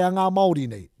Pākehā ngā Māori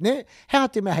nei. Ne? Hea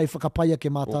te mea hei whakapaia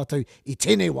ke mā tātou I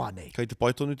tēnei wā nei. Kei te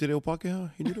pai tonu te reo Pākehā,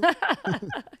 Hinurewa?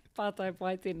 Pātai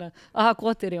pai tēnā. Aha,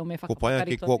 ko te reo me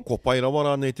whakapakari tonu. Ko pai rawa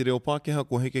rā nei te reo Pākehā,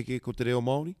 ko heke ke ko te reo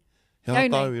Māori? Hea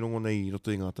tāu I rongo nei I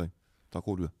roto I ngā tau. Tā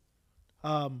kōrua.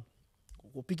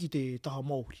 Ko piki te taha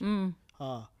Māori.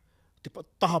 Te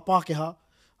taha Pākehā,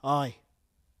 ai.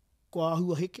 Ko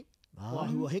āhua heke. Ko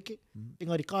āhua heke.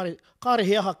 Engari, kāre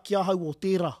he aha ki ahau o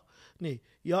tērā. Ne,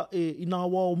 I nā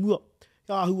wā o mua.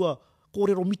 Ia āhua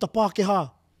kōrero mita Pākehā.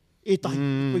 Ētahi.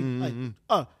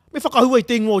 Me whakahua I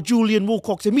te ingoa Julian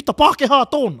Wilcox, e mita Pākehā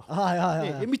tōna.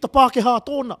 E mita Pākehā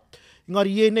tōna.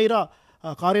 Engari, nei rā,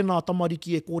 kāre nā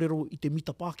tamariki e kōrero I te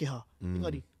mita Pākehā.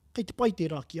 Engari, kei te pai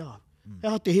tērā ki āu.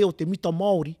 Eha te heo te mita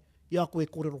Māori, ia koe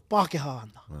kōrero Pākehā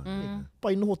ana.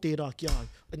 Pai noho tērā ki āu.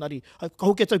 Engari, ka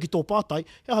hoke tau ki tō pātai,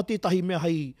 eha tētahi mea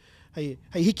hei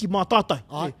hiki mā tātai.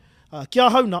 Kia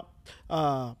hauna,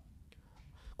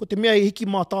 ko te mea hiki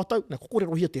mā tātou, ko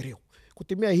kōrero hia te reo. Ko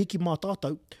te mea hiki mā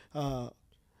tātou,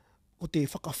 ko te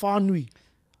whakawhānui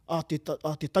a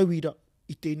te tauira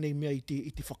I tēnei mea I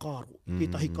te whakaaro.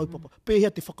 Tētahi kaupapa. Pēhea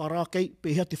te whakarākei,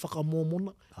 pēhea te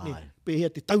whakamōmona, pēhea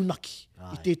te taunaki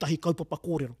I tētahi kaupapa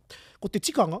kōrero. Ko te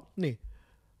tikanga,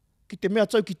 ki te mea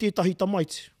tau ki tētahi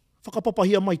tamaiti,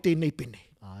 whakapapahia mai tēnei pene.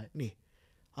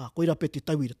 Koira pe te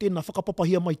tauira. Tēnā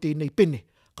whakapapahia mai tēnei pene,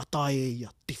 ka tae ia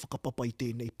te whakapapa I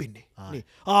tēnei pene.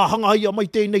 Hanga ia mai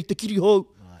tēnei te kirihau.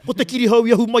 Ko te kirihau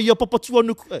iahu mai a papatua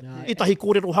nuku. E tahi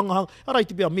kōrero hangahanga. Arai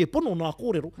te bea me pono nā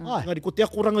kōrero. Ngari, ko te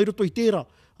akoranga I roto I tērā.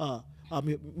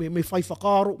 Me whai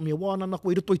whakaaro, me wānana ko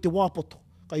I roto I te wāpoto.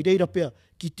 Kai reira pea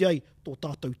ki te ai tō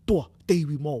tātou toa, te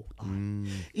iwi mau.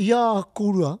 Ia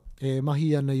kōrua, e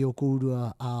mahi ana I o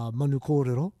kōrua Manu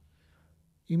Kōrero.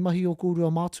 I mahi o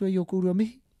kōrua mātua, I o kōrua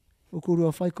mihi. O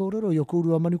kōrua whai kōrero, I o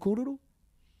kōrua Manu Kōrero.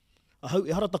 Ahau,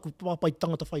 e harataku pāpai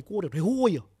tangata whai kōrero. He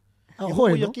hoia. E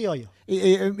hoia ki aia.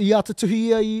 I ata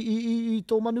tuhia I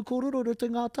tō Manu Kōrero o te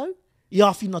ngā tau? I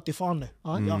āwhina te whānau.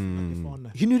 I āwhina te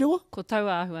whānau. Hinurewa? Ko tau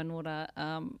āhua nōra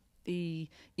I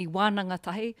wānanga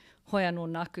tahi, hoi anō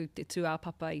nāku te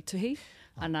tūāpapa I tuhi,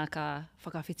 ana ka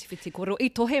whakawhitiwhiti kōrero I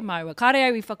tohe maua. Kāre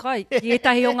au I whakai, I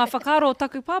etahi o ngā whakaro o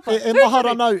taku pāpa. E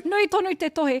mahara nau. Nui tonu te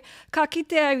tohe, ka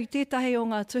kite au I tētahi o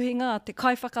ngā tuhinga te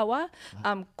kai whakawā,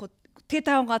 ko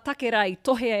tētahi o ngā takera I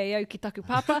tohe au ki taku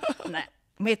pāpa,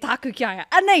 me tāku ki aia.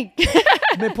 Anei!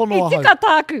 Me pono ahau.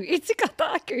 I tika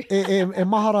tāku. E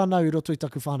mahara nau I roto I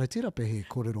taku whānau tira pe he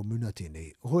kōrero muna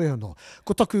tēnei. Hoi anō.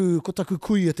 Ko taku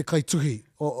kui e te kaituhi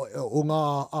o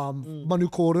ngā Manu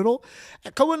Kōrero.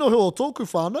 Kaua no o tōku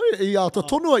whānau, I ata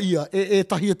tonua ia, e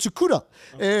tahia tukura.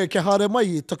 Ke haere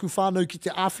mai, taku whānau ki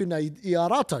te āwhina I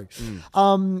Arataua.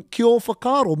 Ki o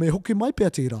whakaro, me hoki mai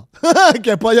pia tira.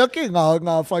 Ke pai ake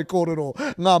ngā whai kōrero,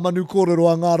 ngā Manu Kōrero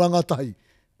a ngā rangatahi.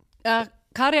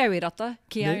 Kāre au I rata,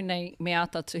 ki au nei me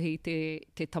ata tuhi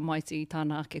te tamaiti I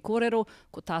tāna ake kōrero,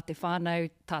 ko tā te whānau,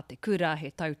 tā te kura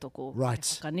he tautoko. Right.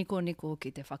 Te whakaniko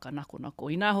ki te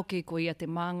whakanako-nako. I nā hoki ko ia te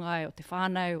māngai o te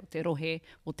whānau, o te rohe,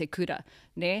 o te kura.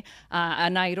 Ne?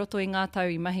 Anā I roto I ngā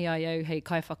tau I mahi ai au hei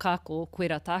kai whakako,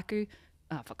 koera tāku,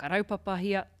 whakaraupapa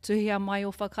hia, tuhia mai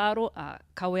o whakaro,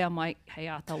 kawea mai hei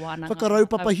ata wānanga.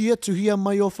 Whakaraupapa hia, tuhia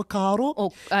mai o whakaro.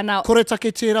 Kore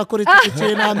take tērā, kore take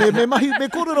tēnā, me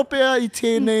kōrero pēa I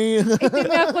tēnei. I te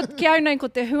mea, ki au nei, ko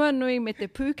te hua nui me te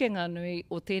pūkenga nui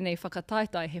o tēnei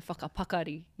whakataitai he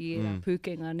whakapakari I era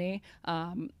pūkenga ne.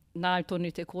 Nā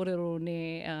tonu te kōrero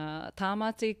ne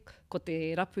Tamati, ko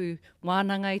te rapu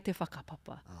wānanga I te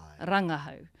whakapapa.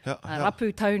 Rangahau.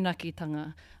 Rapu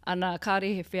taunakitanga. Ana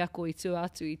kāre he whiako I tū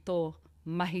atu I tō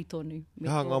mahi tonu.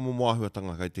 Hea ngā mo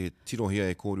māhuatanga kai te tirohia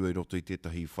e kōrua I roto I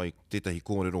tētahi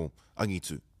kōrero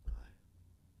angitu.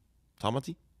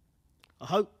 Tamati?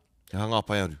 Ahau. Hea ngā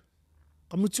pai aru.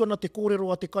 Ka mutu ana te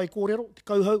kōrero a te kai kōrero, te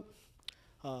kauhau.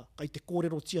 Kai te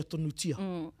kōrero tia tonu tia.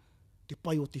 Te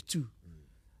pai o te tū.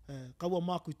 Kaua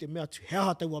māku te mea tu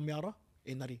hea taua meara,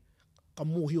 enari, ka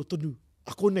mōhi o tonu.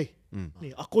 Ako nei.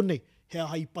 Ako nei. Hea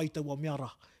hai pai taua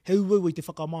meara. He uau I te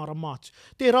whakamāra mātu.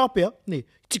 Te rāpea,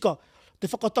 tika, te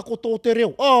whakatako tō te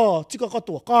reo. Tika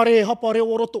katoa, kāre hapa reo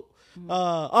o roto.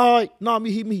 Ai, nā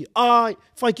mihi. Ai,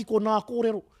 whai ki ko nā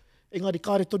kōrero. Engari,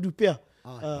 kāre tonu pea.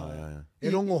 E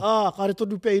rongo. Kāre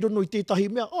tonu pea I rono I tētahi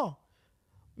mea.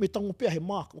 Me tango pea he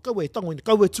māka. Kaua e tango,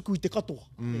 kaua e tuku I te katoa.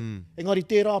 Engari,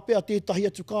 tērā pea, tētahi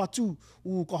atu kātū.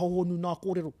 Ka hohonu nā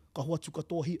kōrero, ka hoatu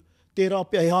katoa hia. Tērā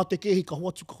pea he hāte kehi, ka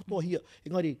hoatu katoa hia.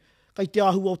 Engari, kai te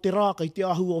āhua o te rā, kai te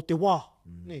āhua o te wā.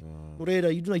 Ne? No reira,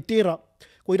 i runa i tērā,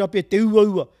 ko ira pia te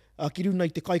uaua, ki runa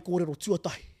i te kai kōrero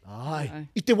tuatahi.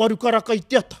 I te warukaraka i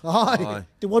te ata.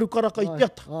 Te warukaraka i te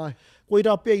ata. Ko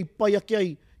ira pia i pai ake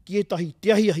ai ki etahi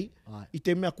te ahiahi, i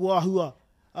te mea ko ahua,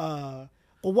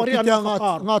 ko ware ana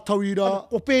whakaaro. Ngā tauira.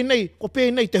 Ko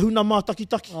pēnei te huna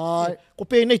mātakitaki. Ko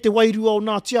pēnei te wairua o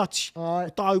ngā tiati. Ko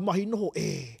tāu mahi noho,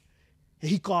 he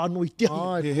hika anō i te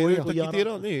ahi. He taki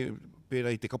tērā,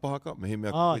 pērā i te kapahaka, me he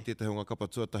mea koe tētahi o ngā kapa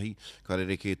tuatahi, ka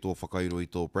rereke tō whakairo i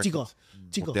tō bracket.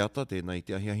 Tika. O te ata, tēnei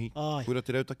te ahiahi. Koira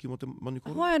te rautaki mo te Manu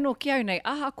Kōrero? Hoi anō ki au nei,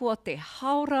 aha kua te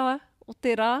haura o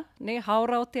te rā,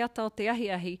 haura o te ata o te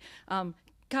ahiahi,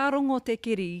 ka rongo te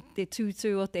kiri, te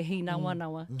tūtū o te hina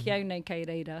wanawa, ki au nei kei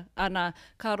reira. Ana,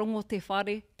 ka rongo te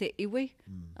whare, te iwi,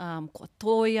 kua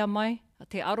tōia mai,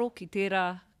 te aro ki tērā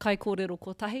kai kōrero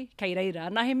kotahi, kei reira.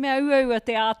 Ana he mea ua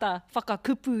te ata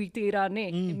whakakupu i tērā,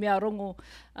 he mea rongo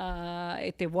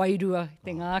e te wairua,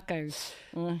 te ngākau.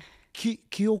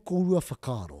 Ki o kōrua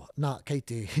whakaroa, nā, kei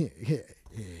te...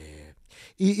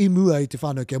 I mua i te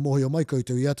whānau kia mohi o mai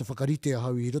koutou i ata whakarite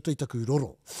hau i roto i taku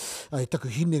roro, i taku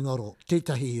hinengaro,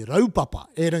 tētahi raupapa,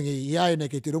 e rangi i aene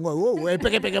kei te rongo, e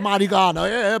peke mārika ana,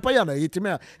 e pai ana, i te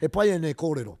mea, e pai ane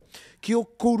kōrero. Ki o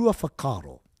kōrua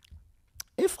whakaro,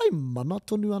 e whai mana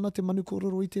tonu ana te Manu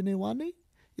Kōrero i tēnei wānei,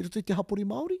 i roto i te hapori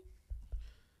Māori?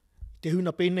 Te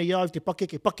huna pēnei iau, te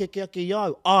pakeke ake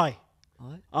iau, ai.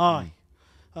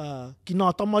 Ki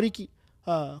nā tamariki,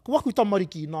 ko waku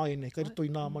tamariki i nā ene, kei rito i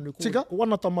Ngā Manu Kōrero. Ko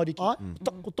wana tamariki,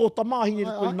 ko tō tamāhine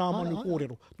rito i Ngā Manu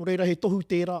Kōrero. No reira he tohu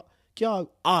tērā, ki au,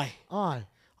 ai.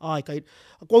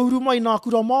 Ko uru mai nā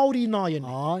kura Māori i nā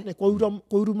ene. Ko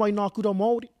uru mai nā kura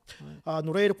Māori.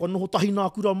 No reira, ko noho tahi nā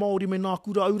kura Māori me nā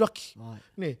kura auraki.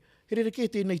 He rereke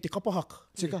tēnei te kapahaka.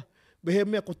 Me he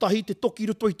mea ko tahi te toki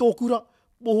rito i tō kura,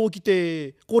 moho ki te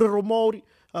kōrero Māori,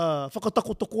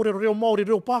 whakatakoto kōrero reo Māori,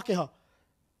 reo Pākehā.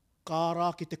 Kā rā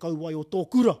ki te kauai o tō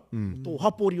kura, tō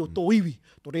hapori o tō iwi.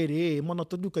 Tō rere mana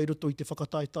tonu kai roto i te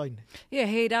whakataetaine.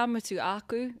 Hei rāmutu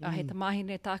āku, he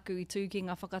tamahine tāku i tū ki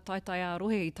ngā whakataetai a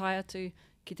rohe i tai atu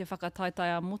ki te whakataetai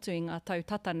a motu i ngā tau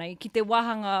tata nei, ki te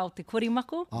wahanga o te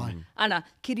korimako. Ana,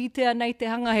 kiritea nei te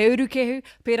hanga he urukehu,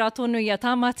 pērā tonu i a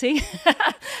Tamati.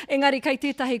 Engari, kei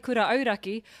tētahi kura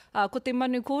auraki, ko te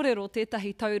Manu Kōrero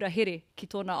tētahi taura here ki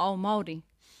tōna ao Māori.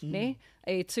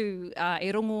 E tū,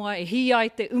 e rongoa, e hia i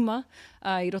te uma,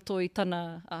 i roto i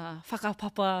tana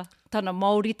whakapapa, tana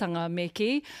Māoritanga me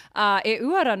ki. E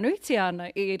uara nuiti ana,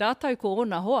 e rātau ko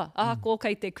ona hoa. Ko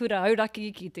kei te kura auraki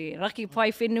ki te raki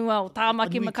pai whenua o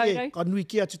tāmaki makaurau. Ka nui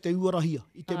ki atu te uarahia,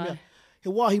 i te mea. He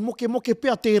wāhi moke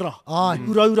pea tērā,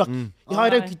 kura auraki. I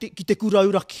haerau ki te kura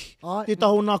auraki. Te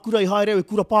taho nā kura i haerau e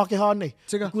kura Pākehā nei.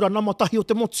 Kura namatahi o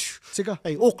te motu.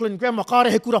 Auckland Grammar, kāre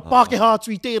he kura Pākehā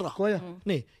atu i tērā.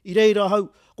 I reira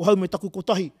hau, ko hau me taku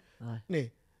kotahi.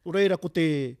 O reira ko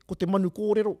te Manu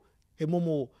Kōrero, he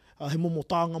momo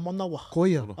tānga manawa.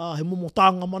 He momo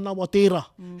tānga manawa tērā.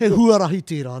 He huarahi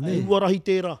tērā, ne? He huarahi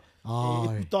tērā.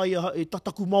 E putai e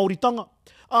tataku Māoritanga.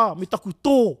 Me taku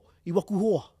tō i waku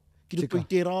hoa. Ki roto i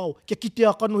tērā ao. Kia kite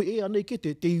a kano anei ke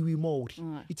te iwi Māori.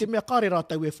 I te mea kāre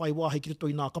rātau e whai wāhei ki roto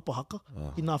i nā kapahaka,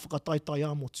 i nā whakataetai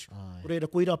āmotu. Reira,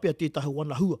 ko ira pia tētahi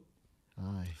wana hua.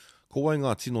 Ko wai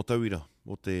ngā tino tauira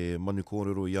o te Manu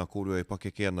Kōrero i a kōrua e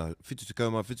pakeke ana. Whitu te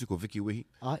kaumā whitu ko Viki Wehi.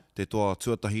 Te toa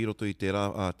tuatahi roto i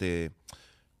te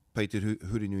Peter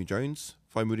Hurinui Jones.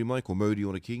 Whai muri mai ko Mauri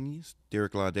Ora Kingis,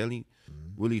 Derek Lardeli,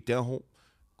 Willie Tauho.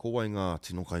 Ko wai ngā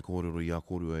tino kai kōrero i a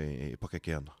kōrua e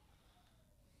pakeke ana.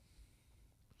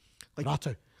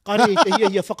 Rātou. Kare e te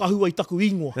hia whakahua i taku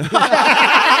ingoa.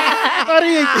 Kare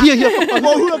e te hia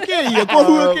whakahua.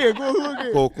 Kohua ke.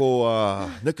 Ko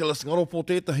Nicholas Ngaropo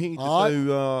tētahi, te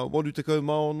tau waru te kau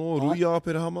maono, Rui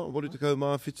Āperahama, waru te kau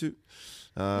mā whitu.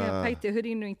 Pei te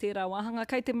hurinui tērā wāhanga.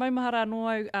 Kei te maumahara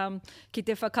anō au ki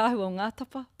te whakahua o ngā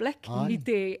tapa, Black.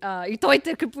 I toi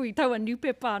te kupu i taua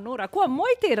niupepa anō rā. Kua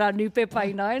moi tērā niupepa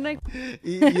i nai nei.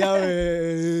 Iau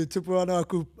e tupu ana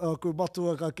aku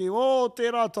matua ka ki,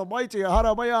 tērā Tamati,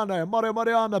 hara mai ana,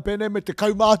 mare ana, pēnei me te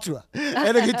kaumātua.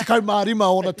 Ere ki te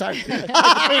kaumārima ona tau.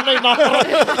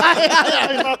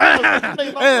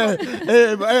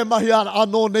 E mahi ana,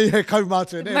 anō nei he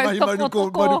kaumātua. Mahi Manu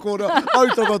Kōrero.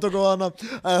 Au toko ana.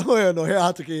 Hoi anō, he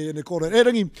ātaki e ne kōrero. E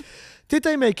rangi,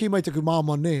 tētai mei ki mai taku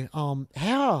māma ne,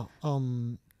 hea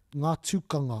ngā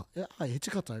tūkanga, he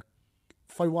tikata,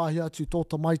 whai wāhi atu tō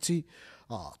Tamati,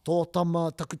 tō tama,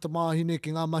 taku tamāhine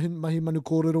ki ngā mahi Manu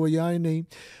Kōrero i ai nei,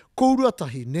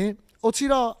 kōruatahi ne, o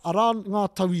tira ara ngā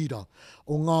tauira,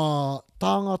 o ngā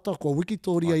tāngata, ko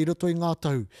Wikitoria i roto i ngā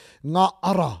tau, ngā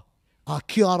ara,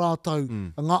 ki a rātou,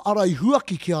 ngā ara I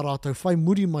huaki ki a rātou, whai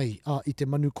muri mai I te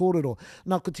manu kōrero.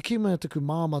 Nā ko te kimea tuku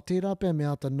māma, tērā pēr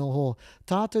mea ta noho,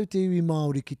 tātou te iwi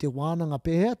Māori ki te wānanga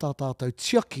pēhea, tā tātou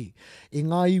tiaki, I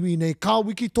ngā iwi nei kā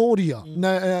wikitoria.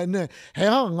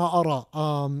 Hea ngā ara,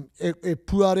 e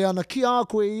puare ana ki a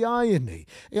koe I ai nei.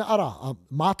 E ara,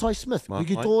 Mātai Smith,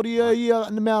 wikitoria ia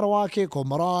na mea rawake, ko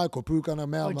marae, ko pūkana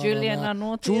mea. O Julian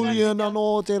anō tērā. Julian anō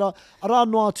tērā. Ara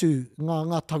no atu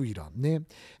ngā tauira, ne?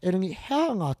 E ringi,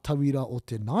 hea ngā tauira o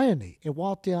te naia nei, e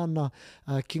wāte ana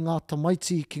ki ngā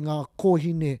Tamati, ki ngā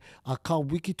kōhine, ka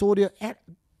wikitoria,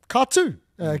 ka tū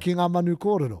ki ngā manu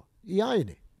kōrero. I ai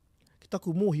nei. Ki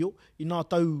taku mōhio, I nā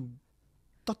tau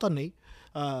tata nei,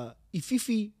 I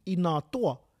whiwhi I nā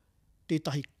toa,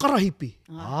 tētahi karahipi.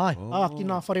 Ai. Ki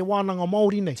ngā whare wānanga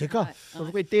Māori nei. Tika. So,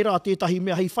 tērā tētahi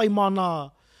mea, hei whai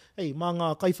mana, mā ngā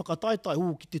kaiwhakataetai,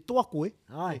 ki te toa koe,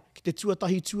 ki te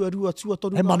tuatahi, tuarua,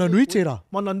 tuatoru. He mana nui tērā.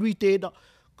 Mana nui tērā.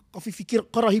 Ka whiwhi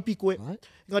karahipi koe.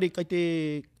 Engari, kai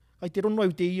te rono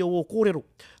au te ia o kōrero.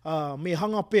 Me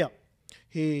hanga pea,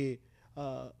 te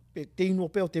inua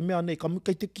pea o te mea nei,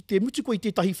 ki te mutu koe I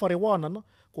tētahi whare wānana,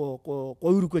 ko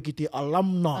uru koe ki te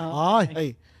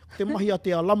alumni. Te mahi a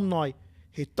te alumni,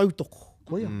 he tautoko.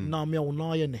 Nā mea o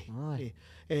nāia nei.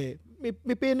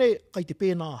 Me pēnei, kai te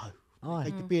pēnā hau.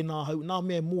 Kai te pēnā hau, nā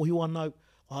mea mōhio anau,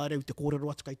 haereu te kōrero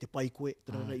atu kai te pai koe,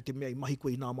 I te mea I mahi koe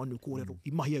I nā manu kōrero,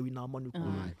 I mahi au I nā manu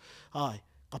kōrero.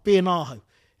 Ka pēnā hau,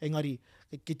 engari,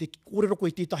 ki te kōrero koe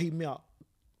tētahi mea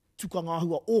tukanga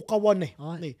ahua o kawa nei,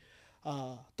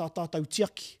 tā tātou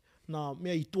tiaki, nā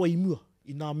mea I toa I mua,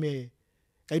 I nā mea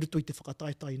kai ruto I te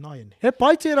whakataetai nāia nei. He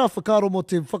pai tērā whakaro mo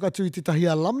te whakatui te tahi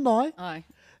alumni.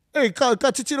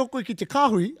 Ka titiro koe ki te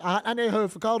kāhui, ane hau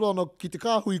whakaaro ana ki te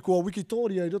kāhui kua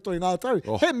wikitoria I roto I ngā tau.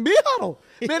 He meharo!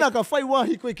 Mena ka whai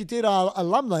wahi koe ki tērā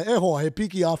alumni, hoa, he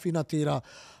piki āwhina tērā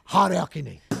hare ake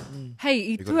nei.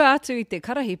 Hei, I tua atu I te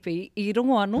karahipi, I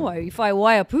rongo anō au, I whai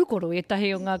waia pūkoro, e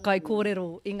tahi o ngā kai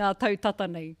kōrero I ngā tau tata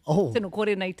nei. Tino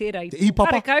kore nei tērā. I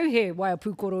pare kau he waia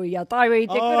pūkoro I a tāua I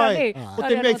te kura nei. O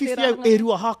te mea whiwhi au, e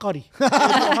rua hākari.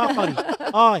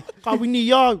 Ka wini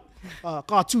iau.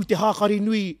 Ka tū te hākari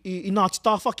nui I Ngāti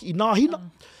Tāwhaki, I Nāhina.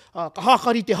 Ka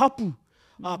hākari te hapu.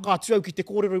 Ka tū au ki te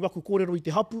kōrero I waku kōrero I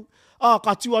te hapu.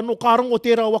 Ka tū anō ka rongo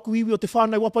tērā waku iwi o te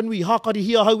whānau wapanui, hākari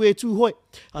hia hau e tū hoi.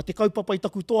 Te kaupapa I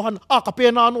taku tōhana. Ka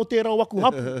pēnā anō tērā waku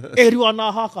hapu. E rua nā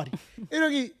hākari. E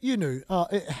rangi, you know,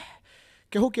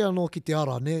 ke hoki anō ki te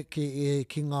ara, ne, ki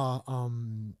ngā,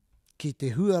 ki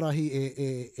te huarahi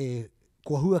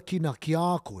kua huakina ki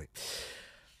a koe.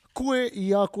 Koe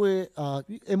I a koe,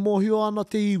 e mōhio ana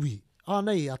te iwi.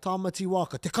 Nei, a Tamati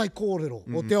Waaka, te kai kōrero,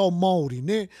 o te ao Māori,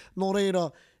 ne? Nō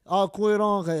reira, a koe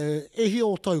rāga, e hi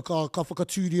o tau ka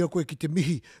whakatūria koe ki te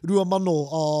mihi, rua mano,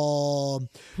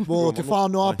 mo te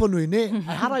whānau apanui, ne?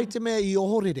 Hara I te mea I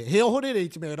ohorere. He ohorere I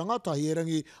te mea rangatahi, e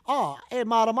rangi, e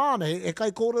māramāna, e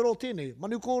kai kōrero tēnei,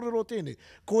 manu kōrero tēnei.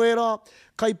 Koe rā,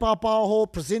 kai pāpāho,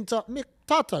 presenter, me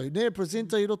tātou, ne?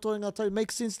 Presenter I roto I ngā tau,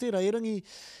 make sense tērā, e rangi,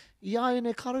 ia e ne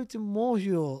karau te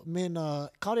mōhio, mena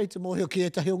karau te mōhio ki e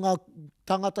tahi o ngā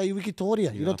tangata I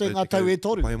Wikitoria, I roto I ngā tau e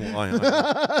toru.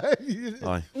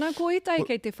 Nā ko I tai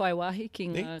kei te whaiwahi ki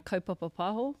ngā kaupapa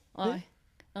pāho.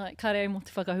 Kare mo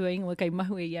te whakahua ingoa kei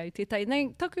mahu e iau tētai.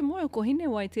 Nei, taku moe o ko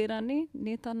Hinurewa I tērā ne,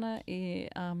 ne tana e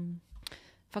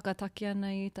whakataki ana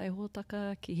I tai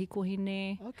hōtaka ki hiko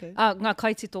hine. Ngā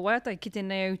kaitito waiatai ki te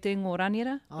nei au te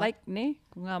ngōranira, like, ne?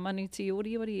 Ngā manu ti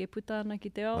oriori e puta ana ki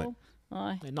te ao.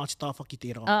 Ngāti Tāwhaki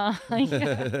tērā.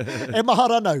 E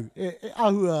mahara nau, e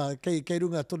ahua kei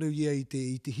runga tonu ia I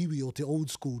te hiwi o te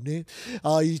old school, ne?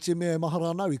 I te mea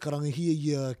mahara nau, I karangahia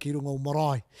ia ki runga o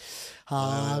marae.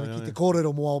 Ki te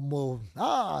kōrero mo,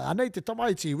 anei te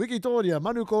Tamati, Wikitoria,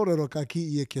 Manu Kōrero, ka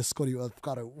ki ia kia skori o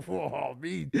whakarau.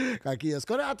 Ka ki ia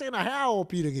skori, tēnā hea o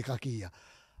pirangi ka ki ia.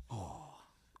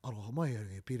 Aroha mai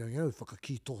e pirangi au,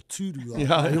 whakaki tō tūru.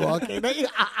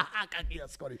 Ka ki ia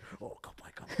skori. Ka pai.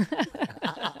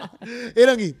 E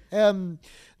rangi,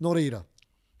 nō reira,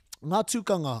 ngā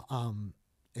tūkanga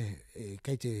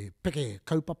kei te peke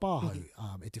kaupapa hau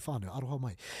e te whānau, aroha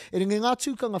mai. E rangi, ngā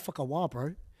tūkanga whakawā, bro,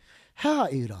 hea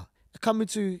ira,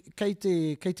 kamutu kei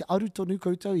te aru tonu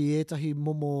koutou I etahi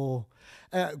momo,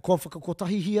 kua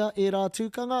whakakotahi hia e rā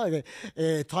tūkanga,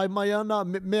 tai mai ana,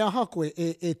 me aha koe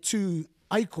e tū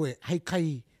ai koe, hei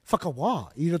kai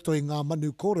whakawā, I roto I ngā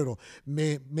manu kōrero,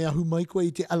 me ahu mai koe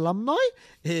I te alumni,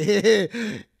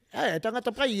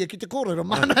 tangata pai ki te kōrero,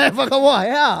 mana e whakawā,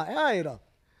 ea ira.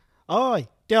 Ai,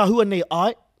 te ahua nei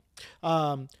ai,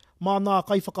 mā nā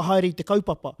kai whakahaere I te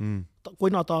kaupapa,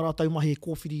 koe nā tā rātau mahi e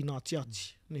kōwhiri nā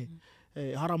tiati, ne?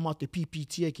 Hara mā te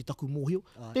PPTA ki taku mōhio,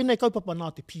 tēnei kaupapa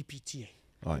nā te PPTA.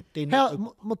 Ai.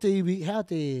 Mo te iwi, hea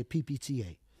te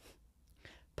PPTA?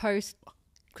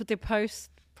 Ko te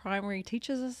Post-Primary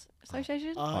Teachers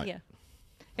Association? Ai. Yeah.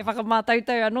 He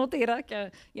whakamātautau anō tērā,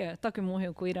 taku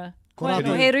mōhio koira.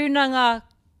 Korāne. He runanga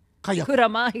kura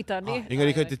māhita, ne?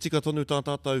 Engari, kei te tika tonu tā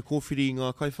tātou kōwhiri i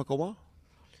ngā kaiwhakawā?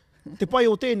 Te pai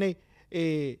o tēnei,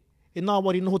 e nā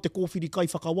wari noho te kōwhiri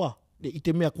kaiwhakawā, i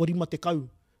te mea ko rima te kau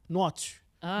no atu.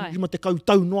 Rima te kau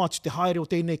tau no atu te haere o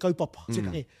tēnei kaupapa.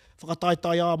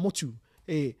 Whakataetai a motu.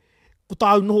 Ko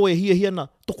tāu noho e hiahiana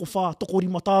toko whā, toko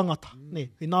rima tāngata.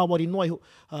 E nā wari noai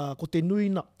ko te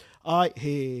nuina.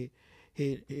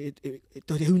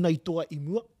 Te huna i toa i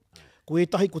mua. Ko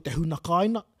etahi ko te huna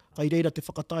kāina, kai reira te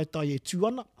whakataetai e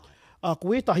tūana.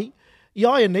 Ko etahi, i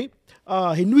aia nei,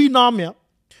 he nui nā mea,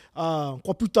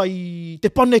 kua puta i te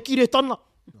pane kire tana.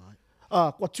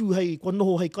 Kua tū hei, kua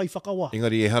noho hei kai whakawa.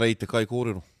 Engari, e hara i te kai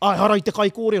kōrero. Hara i te kai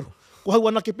kōrero. Ko hau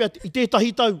anake pia, i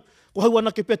tētahi tau, ko hau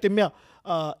anake pia te mea,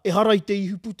 e hara i te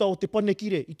ihuputa o te pane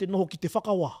kire, i te noho ki te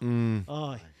whakawa.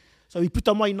 So i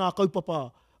puta mai nā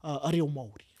kaupapa a reo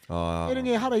Māori. E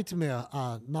ringe hara i te mea,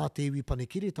 nā te iwi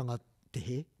panekiretanga te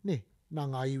he, ne? Nā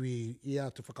ngā iwi i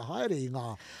atu whakahaere i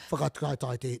ngā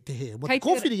whakatakaetai te he. Mo te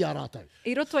kōwhiri a rātau.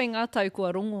 I roto i ngā tau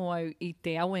kua rongo au i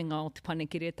te awenga o te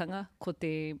panekiretanga, ko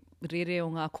te rere o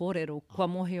ngā kōrero, kua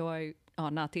mohio au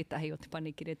nā tētahi o te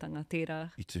panekiretanga, tērā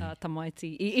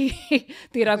tamaiti.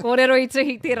 Tērā kōrero i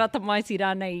tuhi, tērā tamaiti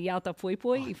rānei i ata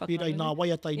poipoi. Pērei nā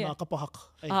waiatai, nā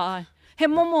kapahaka. He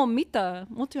momo mita,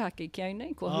 motu hake ki au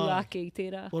nei, kua hua ake i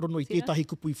tērā. Kua rono i tētahi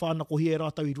kupu i whānako hi e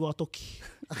rātau i ruatoki.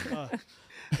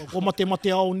 Ko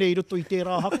mate ao nei roto i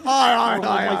tērā haka.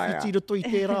 Mai whiti roto i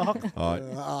tērā haka.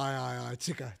 Ai,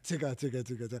 tika.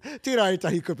 Tērā i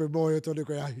tahi kupu mōi o tonu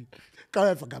koe ahi. Kau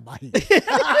e whakamahi.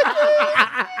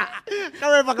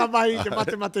 Kau e whakamahi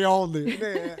te mate ao nei.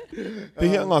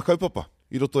 Pehea ngā kaupapa,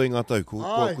 i roto i ngā tau.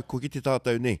 Ko ki te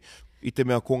tātou nei, i te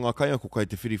mea ko ngā kaia ko kai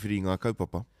te whiriwhiri i ngā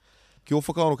kaupapa. Ki o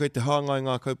whakaaro kei te hāngai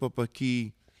ngā kaupapa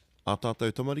ki a tātou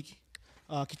tamariki?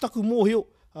 Ki taku mōhio,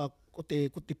 ko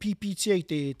te PPTA,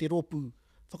 te rōpū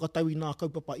whakatau i nā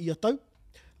kaupapa i atau.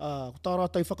 Ko tā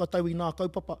rātau whakatau i nā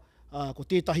kaupapa, ko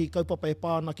tētahi kaupapa e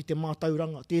pāna ki te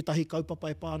mātauranga, tētahi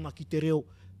kaupapa e pāna ki te reo,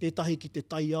 tētahi ki te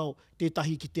taiao,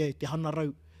 tētahi ki te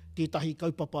hanarau, tētahi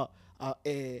kaupapa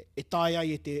e tāi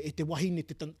ai e te wahine,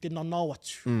 te nanau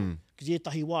atu. Ki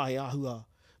tētahi wā he āhua,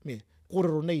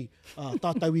 kōrero nei,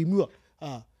 tātau i mua.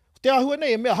 Te āhua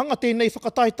nei, e mea hanga tēnei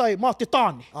whakataetai, mā te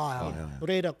tāne.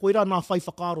 Reira, koira nā whai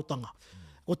whakaarotanga.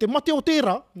 Ko te mate o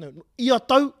tērā, i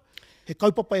atau, he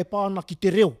kaupapa e pāna ki te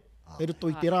reo. E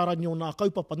roto i te rārani o nā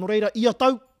kaupapa. No reira, i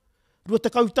atau, rua te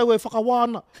kautau e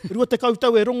whakawāna, rua te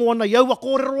kautau e rongo ana i aua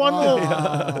kōrero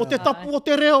anō. O te tapu o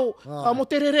te reo, mo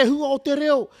te rere hua o te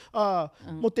reo,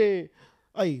 mo te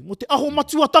aho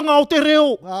matuatanga o te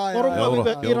reo.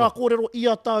 E rā kōrero i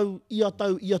atau.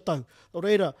 O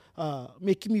reira,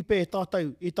 me kimi pē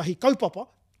tātou e tahi kaupapa,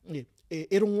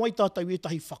 e rongo ai tātou e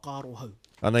tahi whakaaro hau.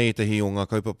 Anei e tahi o ngā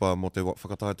kaupapa mo te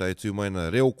whakataeta e tūmaina,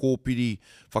 reo kōpiri,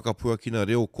 whakapuakina,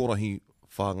 reo korahi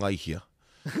whāngaihia.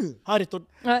 Haere ton.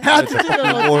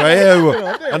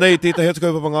 Anei, tētahi atu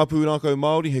kaupapa ngā pūrākau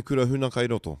Māori, he kura huna kai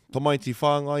roto. Tamaiti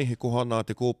whāngai, he kohana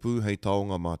te kōpū, hei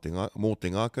taonga mō te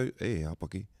ngākau.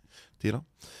 Apaki, tērā.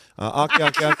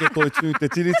 Ake, toi tū te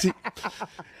tiriti.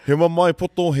 He mamai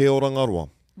poto, he orangaroa.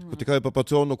 Ko te kaupapa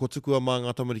tuono, ko tukua mā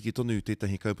ngā tamariki tonu,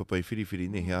 tētahi kaupapa i whiriwhiri,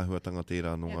 ne, he āhuatanga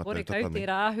tērā no ngā tautata. Kore kau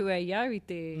tērā āhua i au i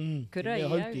te kura i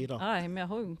au. He mea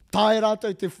hou. Tāe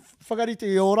rātou te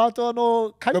whakarite i o rātou anō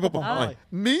kaupapa.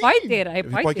 Mi? Pai tērā, he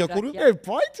pai tērā. He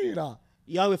pai tērā.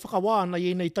 I au e whakawā ana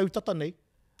i nei tautata nei,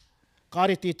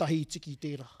 kāre tētahi i tiki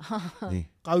tērā.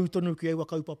 Kau tonu ki aua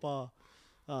kaupapa,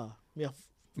 mea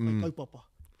kaupapa.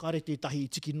 Kāre tētahi i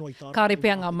tiki noi tāra. Kāre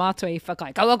pia ngā mātua i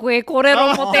whakai. Kaua koe kōrero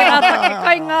mo tērā take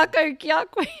kai ngā kau ki a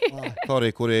koe.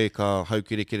 Kāre kore ka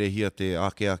haukerekere hia te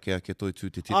ake toi tū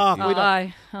te tiriti.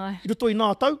 Ai. I roto i nā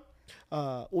tau,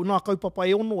 o nā kaupapa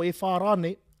e ono e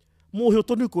whārane, mōhio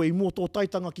tonu koe i mō tō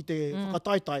taitanga ki te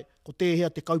whakataitai, ko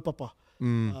tēhea te kaupapa.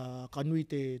 Ka nui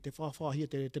te whāwhāhia,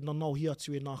 te nanau hi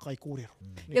atu e nā kai kōrero.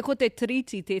 Ia ko te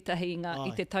tiriti tētahi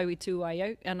i te tau i tū ai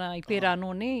au, ana i pērā anō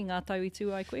ne i ngā tau i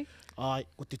tū ai koe? Ai,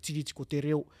 ko te tiriti, ko te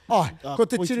reo. Ko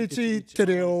te tiriti, te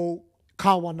reo,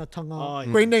 kāwanatanga,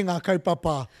 koe nei ngā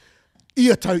kaupapa,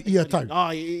 ia tau.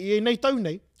 E nei tau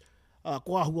nei,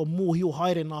 ko āhua mōhio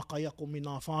haere nā kai ako me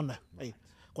nā whānau.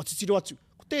 Ko te tiro atu,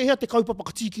 ko te hea te kaupapa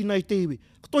ka tiki nei te iwi.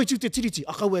 Ko toi tū te tiriti,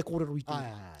 a kaua e kōrero i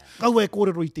tērā. Kaua e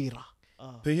kōrero i tērā.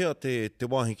 Pehea te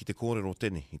wāhi ki te kōrero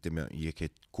tene, i te mea, i e ke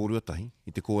kōruatahi,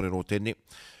 i te kōrero tene.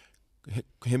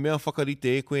 He mea whakarite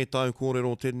e koe tāu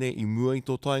kōrero tene i mua i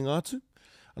tō tainga atu.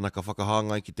 Ana ka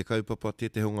whakahāngai ki te kaupapa, te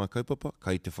o ngā kaupapa,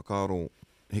 kai te whakaaro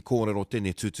he kōrero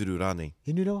tēnei tūturu rānei.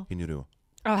 Hinurewa? Hinurewa.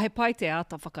 He pai te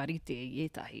āta whakarite i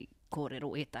ētahi kōrero,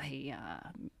 ētahi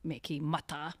me ki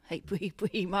mata, hei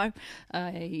puhi mau,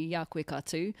 i a koe ka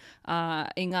tū.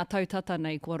 I ngā tautata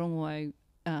nei, kua rongo au,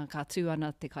 ka tū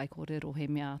ana te kai kōrero he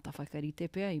mea āta whakarite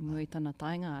pēr, i mua i tana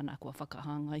tainga, ana kua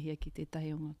whakahāngai ki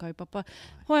tētahi o ngā kaupapa.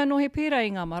 Hoi anō he pēra i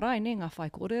ngā marae, ne, ngā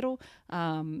whai kōrero,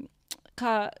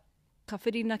 ka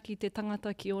whirina ki te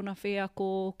tangata ki ona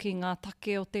wheako, ki ngā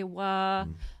take o te wā,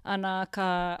 ana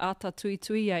ka āta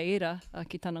tui a era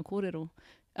ki tana kōrero.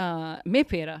 Me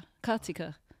pēra, ka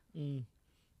tika.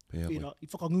 Pēra, i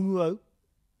whakangungu au,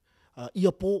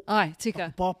 ia pō,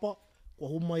 tika. Pāpa, kua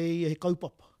homa he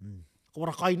kaupapa. Kua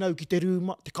rakai nau ki te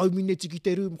rūma, te kaumineti ki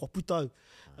te rūma, kua puta au.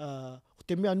 O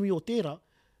te mea nui o tērā,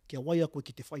 kia wai a koe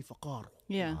ki te whai whakaaro.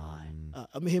 Yeah.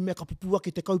 Me he mea ka pupua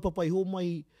ki te kaupapa i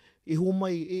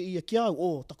homai ia ki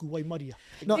au, taku wai maria.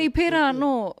 I pēra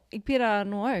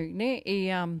anō au, ne, i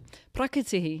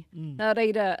prakitihi. Nā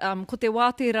reira, ko te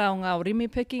wātera o ngā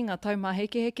orimipiki, ngā taumā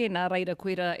heke, nā reira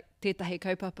koera tētahi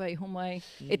kaupapa i homai,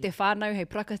 e te whānau hei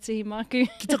prakitihi māku.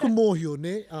 Ki taku mōhio,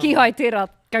 ne? Ki hai tērā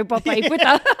kaupapa i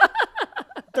puta.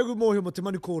 Taku mōhio mo te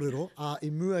Manu Kōrero, i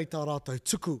mua i tā rātou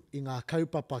tuku i ngā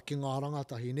kaupapa ki ngā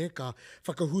rangatahi, ne? Ka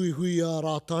whakahui a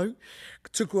rātou,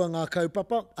 tuku a ngā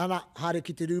kaupapa, ana haere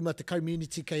ki te rūma te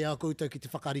community kei a koutou ki te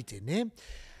whakarite, ne?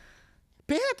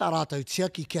 Pēr tā rātou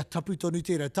tiaki kia tapu tonu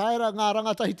tērā. Taera ngā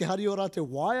rangatahi te hari o rātou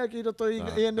waia ki roto i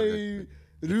enei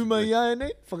rūma i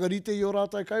aene, whakarite i o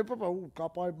rātou kaupapa,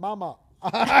 ka pai mama.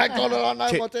 Kono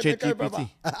anau mo tēne kaupapa.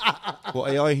 Ko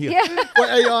AI hia. Ko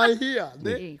AI hia,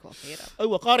 ne?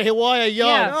 Aua, kāre he waia i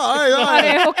au.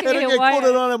 Kāre hoki he waia.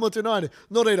 Kōrero ana mo tēnāne.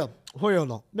 Nō reira, hoi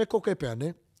ana, me koke pēr, ne?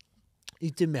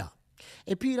 I te mea.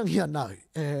 E pīrangi anau,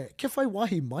 ke whai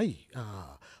wahi mai,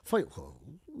 whai,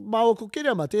 māua ko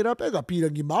kerea ma tērā pēga,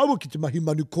 pīrangi māua ki te mahi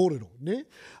Manu Kōrero, ne?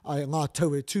 Ai ngā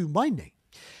tau e tū mai nei.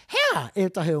 Hea, e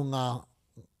tahe o ngā,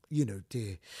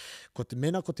 ko te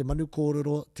mena, ko te Manu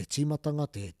Kōrero, te timatanga,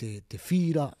 te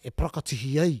whira, e prakatihi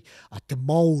ai, a te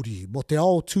Māori, mo te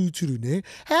ao tūturu, ne?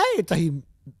 Hea, e tahi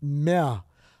mea,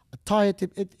 tae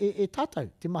e tātou,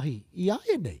 te mahi, i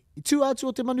ae nei, i tū atu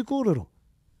o te Manu Kōrero.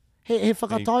 He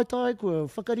whakataetai, kua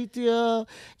whakaritea,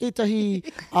 e tahi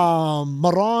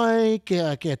marae,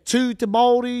 kia tū te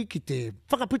Māori, ki te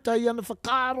whakaputai ana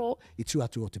whakaaro, i tū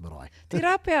atu o te marae. Te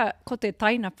rāpea ko te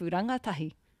tainapu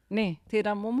rangatahi, ne,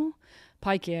 tērā momo,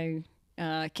 pai ki au,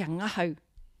 kia ngahau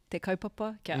te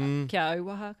kaupapa, kia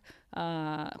auaha,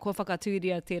 kua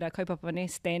whakatūria tērā kaupapa, ne,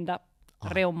 stand up,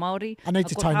 reo Māori. Anei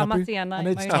te tainapu.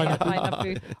 Anei te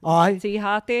tainapu. Ai.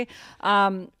 Tīhāte.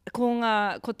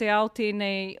 Ko te ao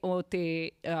tēnei o te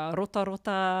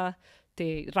rota, te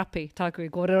rape, tāku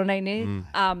e kōrero nei, ne?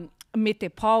 Me te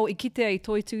pau, i kitea i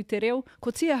toi tū te reo,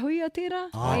 ko tia hui a tērā?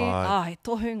 Ai,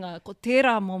 tohunga, ko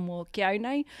tērā momo ki au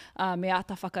nei, me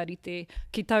ata whakarite,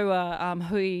 ki taua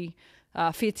hui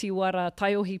wheti wara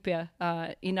taiohi pia,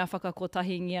 ina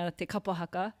whakakotahingia te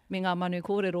kapahaka, me Ngā Manu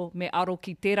Kōrero, me aro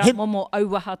ki tērā momo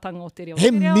auahatanga o te reo.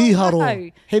 He miharo a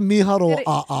te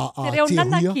reo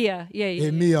nanakia.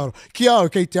 He miharo. Ki au,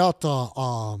 kei te ata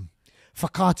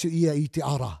whakātu ia i te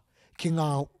ara, ki ngā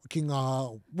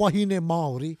wahine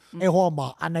Māori, e hoa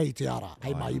mā anei te ara,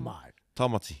 hei mai.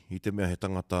 Tamati, i te mea he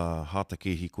tangata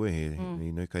hātakehi koe,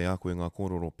 i nui kai a koe ngā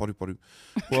kōrero paru.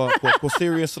 Ko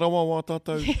serious rawa wā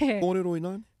tātou kōrero i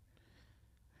nāni?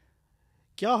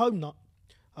 Kia hauna,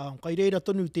 kai reira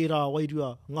tonu tērā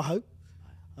wairua ngahau.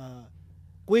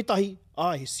 Koetahi,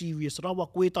 he serious rawa,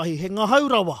 koetahi he ngahau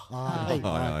rawa. Ko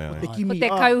te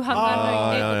kauhanga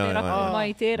nei, ko te rako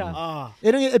mai tērā.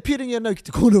 E piringi anau ki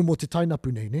te kōrero mo te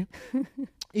tainapu nei, ne?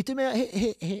 I te mea,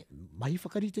 he mahi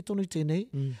whakarite tonu tēnei,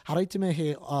 harai te mea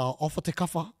he ofa te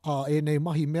kawha e nei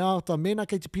mahi, mea ata mena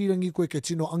kei te pirangi koe ke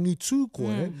tino angi tū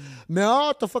koe, mea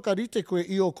ata whakarite koe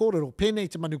i o kōrero, pēnei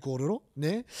te Manu Kōrero,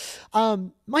 ne?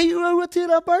 Mahi uraua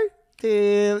tērā pau,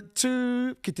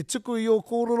 ki te tuku i o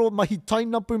kōrero, mahi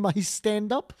tainapu, mahi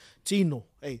stand-up. Tino,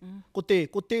 ko te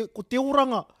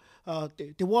oranga,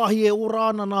 te wāhi e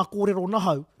orana nā kōrero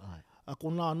nahau, ko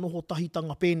nā noho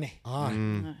tahitanga pēnei.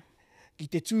 Ki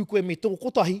te tū koe me tō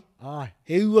kotahi,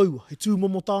 he uaua, he tū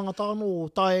momo tānga tāno o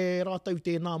tae rātau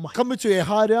tēnā mahi. Kamutu e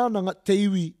haere ana te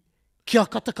iwi kia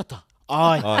katakata.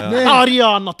 Tāri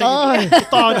ana te iwi.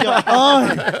 Tāri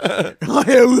ana.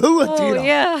 He uaua tira.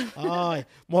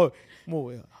 Mō,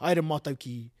 haere mātau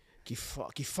ki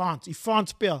France. I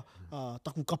France pia,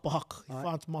 taku kapahaka. I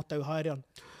France mātau haere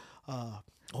ana.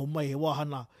 Ho mai he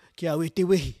wahana ki au e te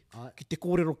wehi, ki te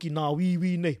kōrero ki nā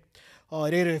wīwī nei.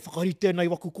 Rere, whakarite nei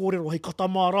waku kōrero, hei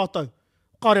katamā rātau.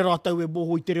 Kāre rātau e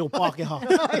moho i te reo Pākehā.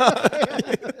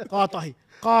 Kātahi.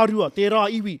 Kārua, tērā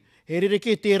iwi. He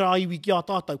rereke tērā iwi ki a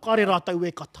tātou. Kāre rātau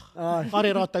e kata.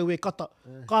 Kāre rātau e kata.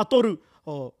 Kā toru,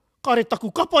 kāre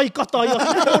taku kapa i kata ia.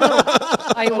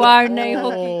 Ai wāu nei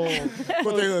hoki.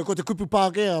 Ko te kupu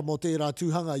Pākehā mō tērā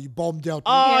tūhanga, you bombed out.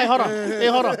 E hara, e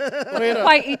hara.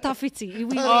 Pai i tawhiti,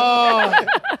 iwi.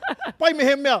 Pai me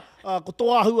he mea, ko tō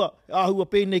āhua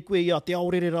pēnei koe ia te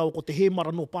aorere rau, ko te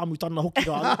hēmara no pāmutana hoki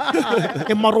rau.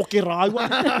 He maroke rau.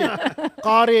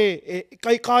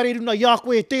 Kāre runa ia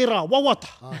koe tērā, wawata.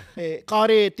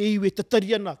 Kāre te iwe te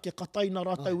tariana, kia kataina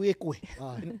rātau e koe.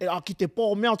 A ki te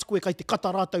pō meauts koe, kai te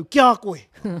kata rātau kia koe.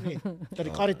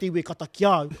 Kāre te iwe kata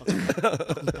kia au.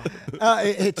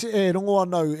 E rongo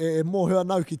anau, e mōheo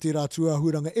anau ki tērā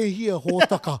tuahuranga, e hia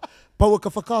hōtaka. Paua ka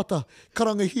whakata,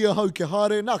 karanga hia hau ke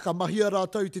hāre, nā ka mahia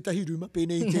rātau te tahi ruma,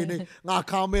 pēnei i tēnei, ngā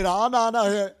kāmera, ana,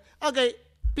 okay,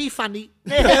 be funny.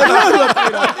 He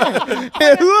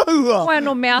huahua. Koe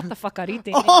no me ata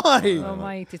whakarite. Ai.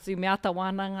 Mai te tū me ata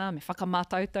wānanga, me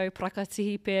whakamātautau,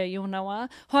 prakatihi pēr i ona wā.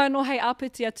 Hoi no hei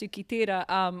āpiti atu ki tērā,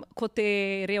 ko te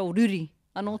reo ruri.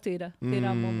 Anō tērā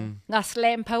momo. Ngā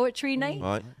slam poetry nei.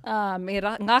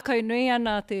 Ngā kau nui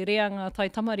ana te reanga tai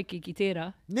tamariki ki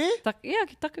tērā. Ne? Ia,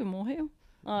 ki taku mōheo.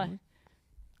 Ai.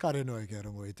 Ka reno e kia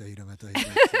rongo i te hiranga tai.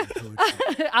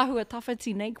 Ahua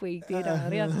tawhiti nei koe i tērā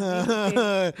reanga.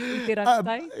 I tērā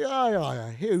tai.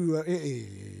 Ia, he ua,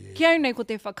 Ki au nei ko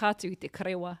te whakātu i te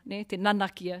karewa, ne? Te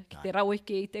nanakia, ki te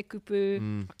raweke i te kupu,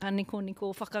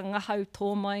 niko, whakangahau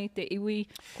tōmai, te iwi,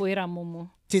 ko era momo.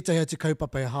 Tētahi atu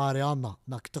kaupapa e hāre ana,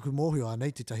 nā ki taku mōhio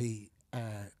anei tētahi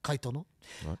kaitono,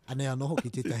 anei anoho ki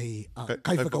tētahi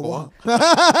kaiwhakawa.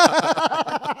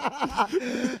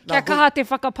 Kia kaha te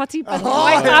whakapati pa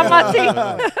ai Tamati.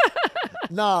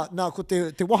 Nā, ko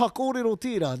te waha kōrero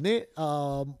tira, ne?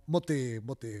 Mo te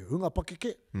hunga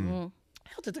pakeke.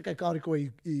 Hea te takai kāre koe i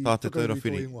tā te taura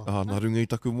whiri. Nā runga i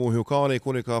taku mōhio kāre,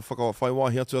 kone ka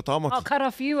whakawhaiwahi atu a Tamati.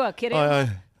 Karawhiua, kere.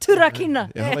 Turakina.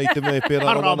 E hana i te mea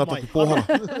pēra rana taku pōhara.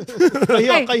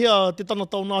 Kahia te tana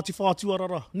tau Ngāti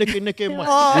Whātuarara. Neke mai.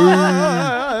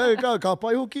 Ka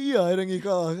pai hoki ia, e rangi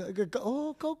ka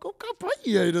pai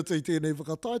ia i rata i tēnei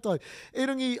whakataitai. E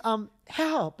rangi,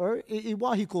 hea, bro, i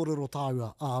wāhi kōrero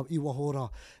tāua, i wahora,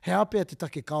 hea pēr te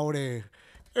take kaore,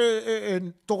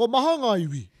 toko mahanga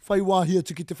iwi, whai wāhi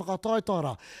atu ki te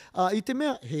whakataitara. I te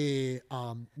mea, he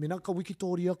menaka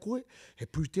wikitoria koe, he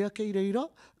pūtea kei reira.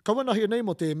 Kawanahia nei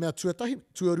mo te mea tuatahi,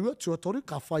 tuarua, tuatoru,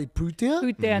 ka whai pūtea.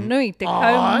 Pūtea nui, te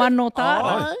kaumano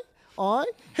tāra. Ai,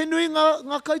 he nui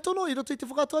ngā kaitono i roto i te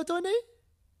whakataitai nei?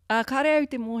 Kāre au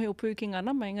te mōheo pū ki ngā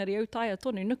nama, engari au taia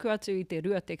tonu, nuku atu i te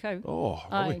rua te kau.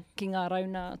 Ai, ki ngā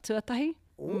rauna tuatahi.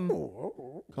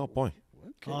 Ka pai.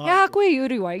 Ia koe i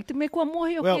uruai, te me kua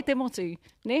mōheo ki te motu,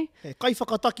 ne? Kai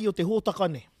whakataki o te hōtaka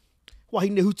ne.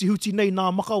 Wahine huti nei nā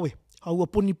makawe. Haua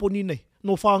poni nei.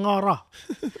 No whāngā rā.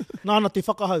 Nāna te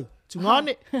whakahau.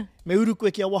 Tungane, me uru koe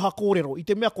kia waha kōrero. I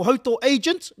te mea ko hauto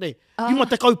agent, ne. Ima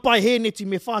te kaupai hēneti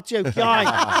me whātia au ki ai.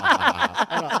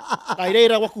 Kai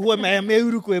reira waku hoa me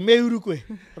uru koe.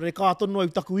 Re kā tono au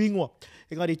taku ingoa.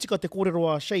 Engari, tika te kōrero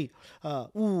a Shei.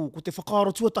 Ko te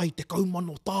whakaaro tuatahi, te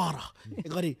kaumano tāra.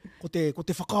 Engari, ko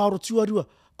te whakaaro tuarua,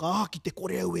 ka haki te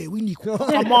kore au e wini, ko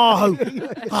whakamāhau.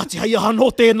 Ka te haia hano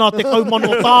tēnā te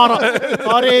kaumano tāra.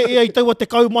 Ka re e ai taua te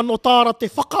kaumano tāra, te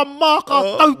whakamāka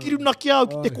taukiruna ki au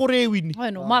ki te kore e wini.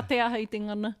 Ai no, mā te aha i te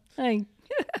ngana. Ai.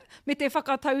 Me te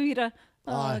whakatauhira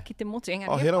ki te motu.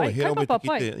 He rau me te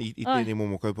kite i tēnei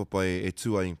momo kaupapa e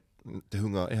tuai te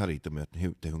hunga ehari te mea,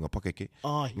 te hunga pakeke.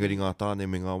 Ngari ngā tāne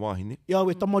me ngā wāhine. Ia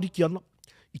we tamariki ana.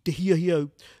 I te hia au,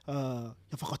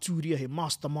 ia whakatūria he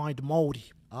mastermind Māori.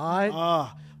 Ai.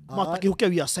 Mātaki hoki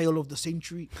au i a Sale of the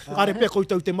Century. Kāre pēr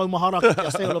koutou te maumahara ki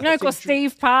a Sale of the Century. Ko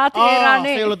Steve Pāti e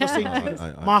rane. Sale of the Century.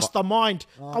 Mastermind.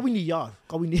 Kawini iau.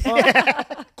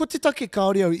 Ko te take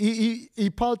kaori au, i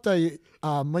pātai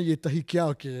mai e tahi ki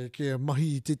au ke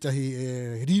mahi i te tahi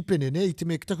rīpene, ne? I te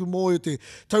mea ki taku mōi o te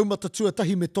taumata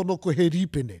tuatahi me tonoko he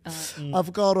rīpene. A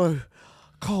whakaaro,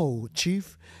 kau,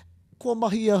 chief, kua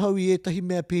mahi a hau i e tahi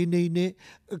mea pēnei ne,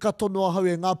 ka tono a hau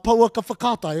e ngā paua ka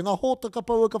whakata, e ngā hōtaka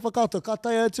paua ka whakata, ka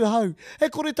tai atu hau. He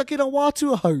kore takira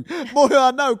wātua hau. Mohe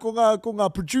anau ko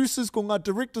ngā producers, ko ngā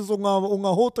directors o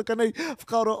ngā hōtaka nei,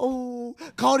 whakaaro,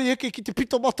 kaori eke ki te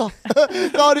pito mata,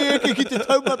 kaori eke ki te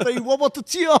taumata i wamata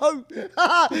tia hau.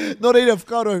 No reira,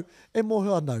 whakaaro, e mohe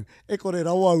anau, e kore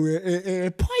rauau e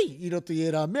pai i roto i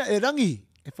e rā mea, e rangi,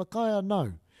 e whakai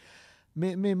anau.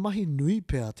 Me mahi nui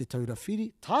pēr te taura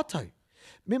whiri, tātou.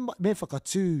 me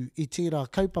whakatū i tērā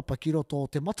kaupapa ki roto o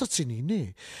te matatini,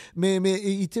 ne?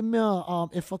 I te mea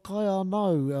e whakai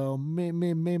anau,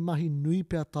 me mahi nui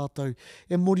pia tātou,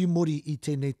 e mori i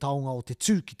tēnei taonga o te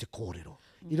tū ki te kōrero.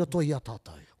 I roto i a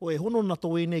tātou. O e hono na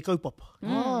tō e nei kaupapa.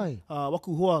 Ai.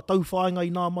 Waku hoa tau whāinga i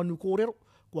Ngā Manu Kōrero,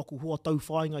 waku hoa tau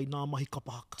whāinga i Ngā Mahi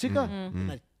Kapahaka. Tika.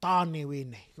 Tāne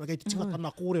wēnei. Kei te tingata nā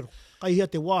kōrero. Kai hea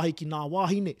te wāhi ki nā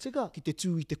wāhine. Ki te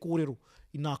tū i te kōrero.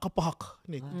 I nā kapahaka.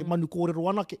 Te manu kōrero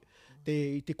anake.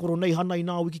 Te koronei hana i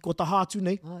nā wiki ko ta hātu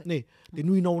nei. Te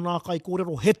nui nau nā kai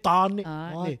kōrero he tāne.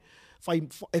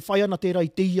 E whai ana tērā i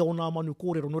te ia o nā manu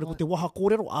kōrero. Nore ko te waha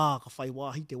kōrero, ka whai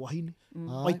wāhi te wahine.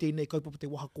 Mai tēnei kaupapa te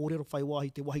waha kōrero, whai wāhi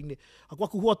te wahine. A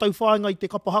waku hoa tau whāinga i te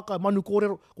kapahaka, manu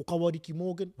kōrero, ko Kawariki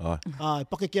Morgan. E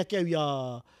pake kia kia i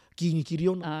a Kingi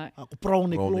Kiriona. Ko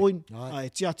Praone Gloin. E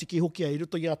tiati ki hoki i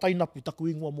roto i a tainapu taku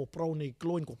ingoa mō Praone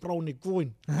Gloin, ko Praone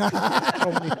Gloin.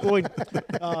 Praone Gloin.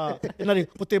 Enare,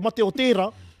 ko te mate o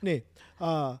tērā,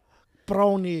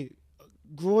 Praone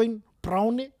Gloin,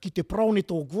 Praone, ki te praone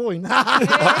tō groin.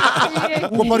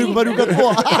 Ko maru ka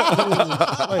toa.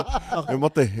 He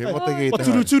mate ki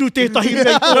te turu tētahi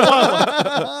nei tō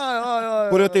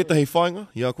wāwa. Kore tētahi whainga,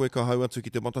 ia koe ka hau atu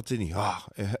ki te matatini.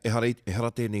 E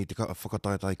hara tēnei te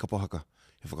whakataetai kapahaka.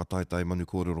 E whakataetai manu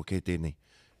kōrero kē tēnei.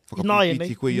 Nāia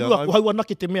nei, ua ku hau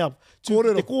anake te mea. Te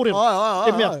kōrero.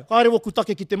 Te mea, kāre waku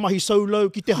take ki te mahi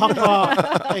saulau, ki te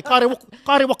haka.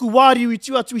 Kāre waku wāriu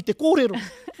i atu i te kōrero.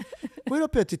 Koera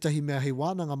pia tētahi mea hei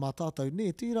wānanga mā tātou,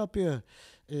 tērā pia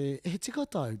he tika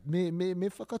tau, me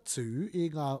whakatū i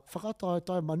ngā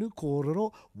whakataetai manu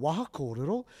kōrero, waha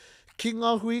kōrero, ki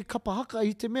ngā hui kapahaka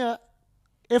i te mea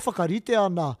e whakarite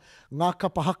ana ngā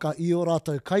kapahaka i o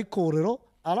rātou kai kōrero,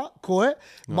 ara, koe,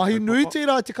 mahi nui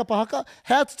tērā te kapahaka,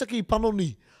 hea tataki i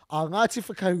panoni, a ngā te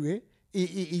whakaue,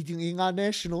 i ngā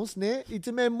nationals, i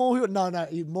te mea mōhio,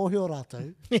 i mōhio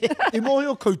rātou, i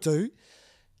mōhio koutou,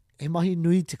 e mahi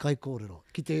nui te kai kōrero.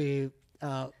 Ki te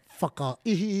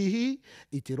whakaihi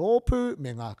i te rōpū,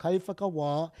 me ngā kai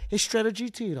whakawā, he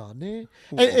strategy tērā, ne?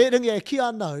 E ki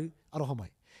anau, aroha mai,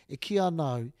 e ki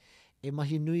anau, e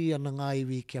mahi nui ana ngā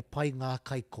iwi kia pai ngā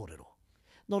kai kōrero.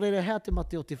 Nō reira, hea te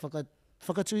mate o te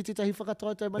whakatū i tētahi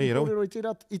whakataetai manu kōrero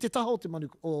i te taha o te manu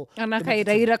o... Ana kai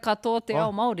reira katoa te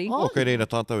ao Māori. O kei reira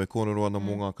tātou e kōrero ana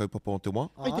mō ngā kaupapa o te wā.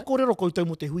 Ai te kōrero koutou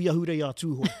mo te huiahurei a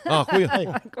tūho. Koia.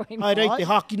 Ai rei te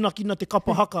hākina te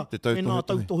kapahaka, me nā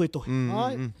tau tohe.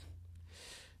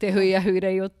 Te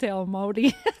huiahurei o te ao Māori.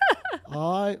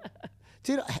 Ai.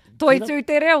 Toi tū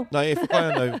te reo. Nā, e whakai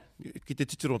anau, ki te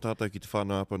titiro tātou ki te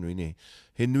whānau apanui,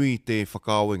 he nui te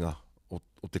whakaoenga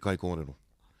o te kai kōrero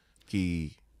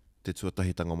ki te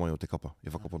tuatahitanga mai o te kapa, e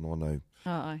whakapono anau.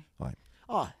 Ai.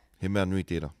 He mea nui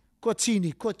tērā. Kua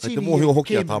tini. Te mōhio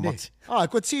hoki a Tamati.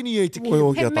 Kua tini e te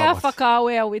kēma. He mea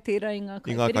whakaoe au e tērā i ngā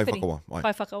kai. I ngā kai whakawa.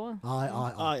 Kai whakawa.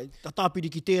 Ai. Ta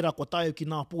tāpiri ki tērā, kua tae ki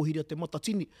nā pōhiri a te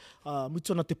matatini.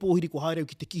 Mutuna te pōhiri, kua haereu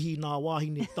ki te kihi nā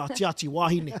wāhine, tā tiati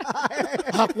wāhine.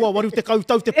 Kua waru te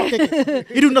kautau te pakeke.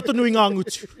 Iruna tonu i ngā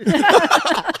ngutu.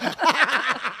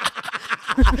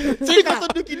 Tika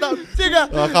tanuki nau, tika!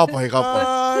 Ka pai.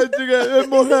 Tika, e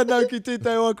moha nau ki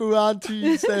tētai waku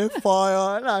auntie, se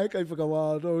whaia, nā, kai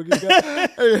whakawā, rō ki ka,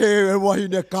 e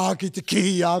wahine kā ki te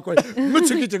kihi a koe,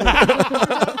 mutu ki te koe.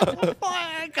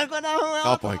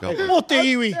 Ka pai. Mō te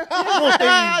iwi.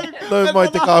 Nau mai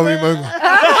te kāhui maunga.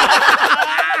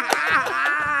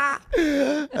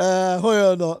 Hoi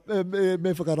anō,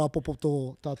 me whakarapopo tō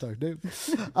tātou, ne?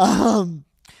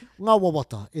 Ngā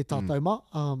wawata e tātou ma,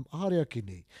 harea ki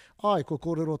nei. Ai, ko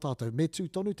kōrero tātou, me tū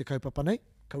tonu te kaupapa nei,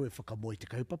 kau e whakamoi te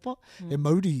kaupapa, e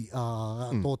mauri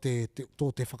tō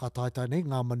te whakataetai nei,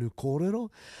 Ngā Manu Kōrero.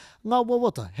 Ngā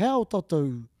wawata, hea o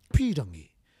tātou pīrangi,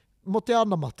 mo te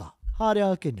anamata, harea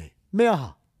ki nei, me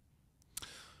aha?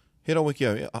 He rawa ki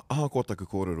au, aha ko taku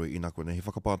kōrero i nā koe nei, he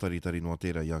whakapātari tari noa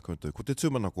tērā i a koutou. Ko te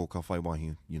tūmana ko ka whai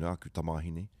wahi, aku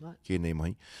tamahine, ki nei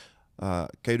mahi.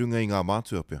 Kei runga i ngā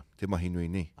mātua pia, te mahi nui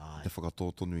nei, te whakatō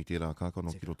tonu i tērā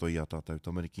kākano ki roto i a tātou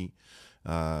tamariki,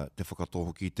 te whakatō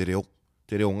hoki te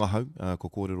reo ngahau, ko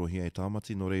kōrero hia e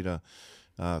Tamati, no reira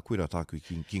koera tāku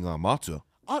ki ngā mātua.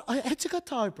 He tika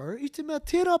tau, bro, i te mea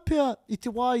tērā pia i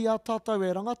te wā i a tātou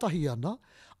e rangatahi ana,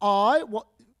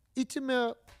 i te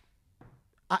mea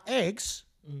eggs,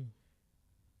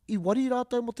 i wari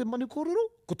rātou mo te manu kōrero,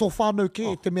 ko tō whānau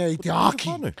ke te mea i te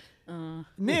āki.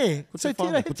 Nē, so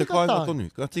tērā he tika tau. Ko te kāinga tonu,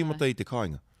 ka tīmata i te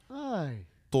kāinga.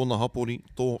 Tōna hapori,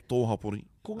 tō hapori.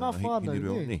 Ko ngā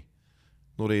whānau, ne.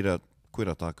 Nō reira,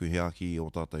 koera tāku he aki o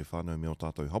tātou whānau me o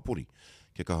tātou hapori,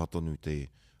 ke kaha tonu te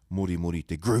mori,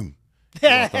 te groom,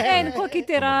 And ko ki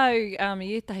te rau,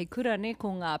 i etahi kura ne, ko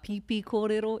ngā pipi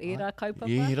kōrero, e rā kaupapa.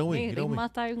 He rawe, he rawe.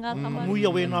 Matau ngā tamari.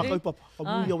 Muia we nā kaupapa.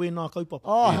 Muia we nā kaupapa.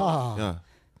 Yeah.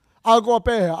 Agua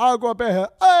pehe.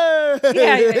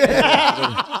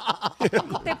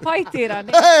 Ko te pai tērā,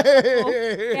 ne?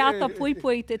 He ata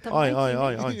puipui te tamati. Ai.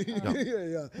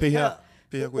 Pehea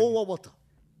koe. O wawata.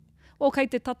 O kei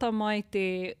te tata mai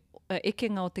te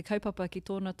ekenga o te kaupapa ki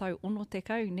tōna tau ono te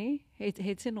kau, ne?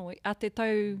 He tino, a te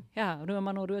tau, rua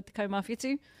mano rua te kau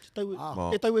mawhitu.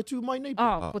 E tau e tū mai nei.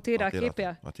 Ko tērā ke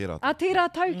pia. A tērā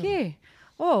tau ke.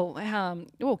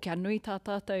 Kia nui tā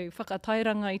tātou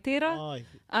whakatairanga i tērā.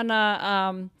 Ana,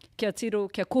 kia tiro,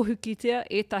 kia kohukitea,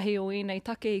 etahi o enei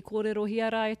take i kōrero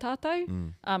hiara e tātou.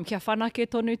 Kia whanake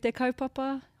tonu te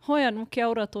kaupapa. Hoi anō, kia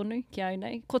ora tonu, kia au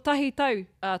nei. Ko tahi tau,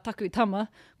 taku tama,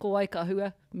 ko Waaka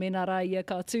hua, mena rā ia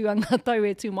ka tūanga tau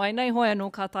e tū mai nei. Hoi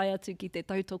anō, ka tai atu ki te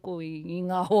tautoko i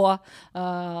ngā hoa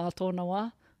tōna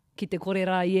wā, ki te kore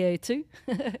rā ia e tū.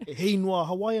 E hei noa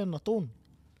Hawaii ana tōnu.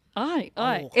 Ai.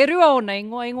 E rua o nei,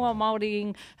 ingoa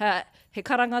Māori, he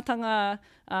karangatanga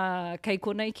kei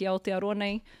konei, ki Aotearoa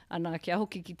nei, ana kia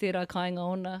hoki ki tērā kāinga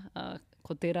ona,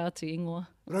 ko tērā atu ingoa.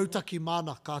 Rautaki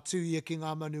mana, ka tū ia ki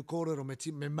Ngā Manu Kōrero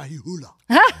me mahi hula.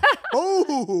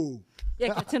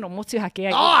 Ia ka tino motu hake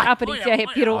ai, apari kia he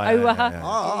piro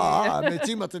auaha. Me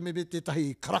tīmata me te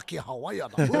tahi karaki Hawaii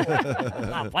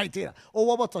ana. Pai tērā. O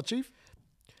wawata, Chief?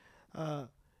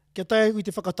 Kia tae hui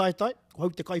te whakataitai, ko hau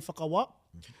te kai whakawā.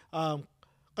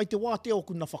 Kai te wā te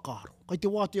oku na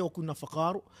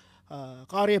whakaaro.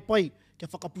 Ka rea pai, kia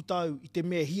whakaputau i te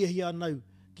mea hia nau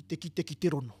ki te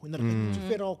rono. Enara, kai te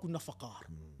whera oku na whakaaro.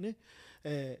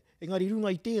 Engari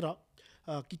runga i tērā,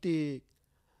 ki te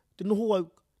noho au,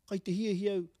 kai te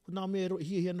hia au, ko nā mea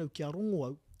hia nau kia rongo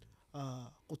au,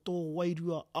 ko tō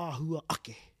wairua āhua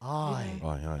ake. Ai.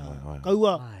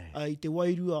 Kaua i te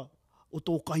wairua o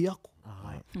tō kai ako.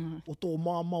 O tō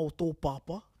māma, o tō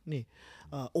pāpā,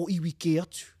 o iwi ke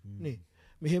atu. Me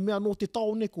he mea no te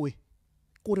taone koe,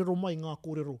 kōrero mai ngā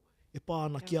kōrero, e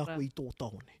pāna ki a koe i tō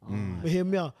taone. Me he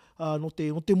mea no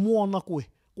te moana koe,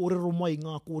 kōrero mai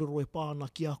ngā kōrero, e pāna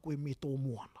ki a koe me tō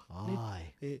moana.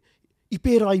 I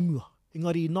pērā i mua,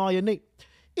 engari nāia nei.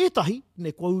 Etahi,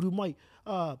 kua uru mai,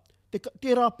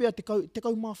 tērā pēr te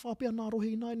kau mā whāpea nā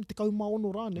rohe nai, te kau mā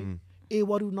ono rā nei, e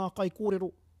waru nā kai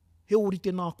kōrero, he ori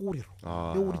te nā kōrero.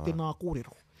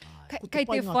 Kei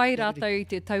te whai rātau i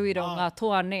te tauira o ngā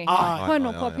toa ne.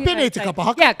 Pene te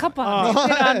kapahaka. Ia, kapahaka.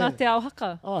 Pērā nā te ao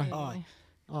haka.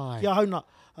 Kia hauna,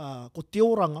 ko te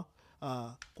oranga,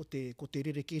 ko te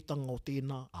rerekētanga o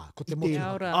tēnā. Ko te motu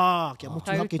haka. Kia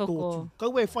motu hake tōtu.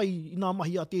 Kau e whai i nā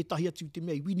mahi a tētahi atu te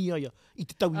mea i wini aia i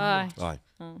te tau i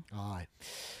Ai.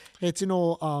 He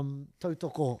tino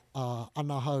tautoko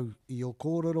ana hau i o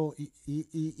kōrero,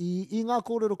 i ngā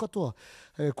kōrero katoa,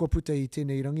 kua puta i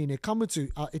tēnei rangi, kamutu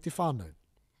e te whānau.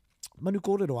 Manu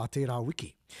Kōrero a tērā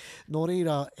wiki. Nō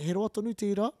reira, he roa tonu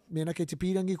tērā, mena kei te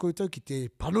pīrangi koutou, ki te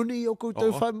panoni o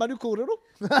koutou whai Manu Kōrero.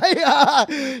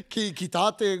 Ki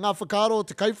tāte ngā whakaro,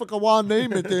 te kai whakawā nei,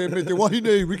 me te wahi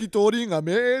nei wikitori, ngā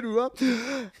mea e rua.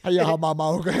 Ai aha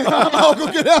māmao koe.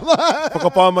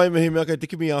 Whakapā mai me he mea kei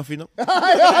tiki mi āwhina.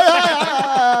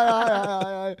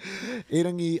 E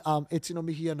rangi, e tino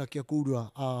mihi ana kia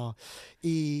kūrua.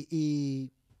 I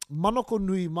manoko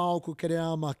nui māoku kere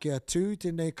ama kia tū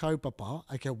tēnei kaupapa,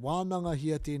 ai kia wānanga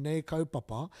hia tēnei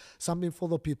kaupapa, something for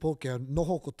the people, kia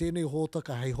noho ko tēnei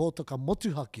hōtaka, hei hōtaka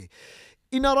motuhake.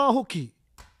 Ina rā hoki,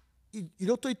 i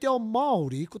roto i te ao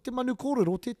Māori, ko te Manu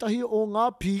Kōrero, tētahi o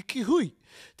ngā pīki hui,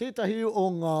 tētahi o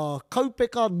ngā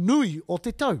kaupeka nui o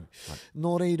te tau.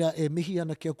 Nō reira e mihi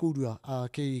ana kia kūrua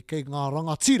kei ngā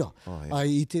rangatira.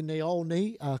 I tēnei ao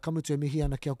nei, kamutu e mihi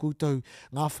ana kia kūtau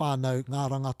ngā whānau, ngā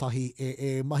rangatahi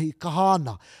e mahi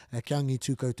kahana kia ngi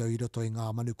tū koutou i roto i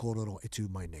ngā Manu Kōrero e tū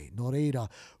mai nei. Nō reira,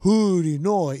 huri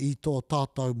noa i tō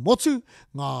tātou motu,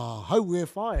 ngā hau e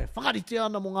whae, whakarite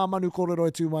ana mo ngā Manu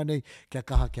Kōrero e tū mai nei, kia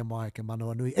kaha, kia mai, kia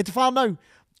manawa nui. E te whānau,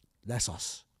 that's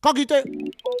us. Ka kite!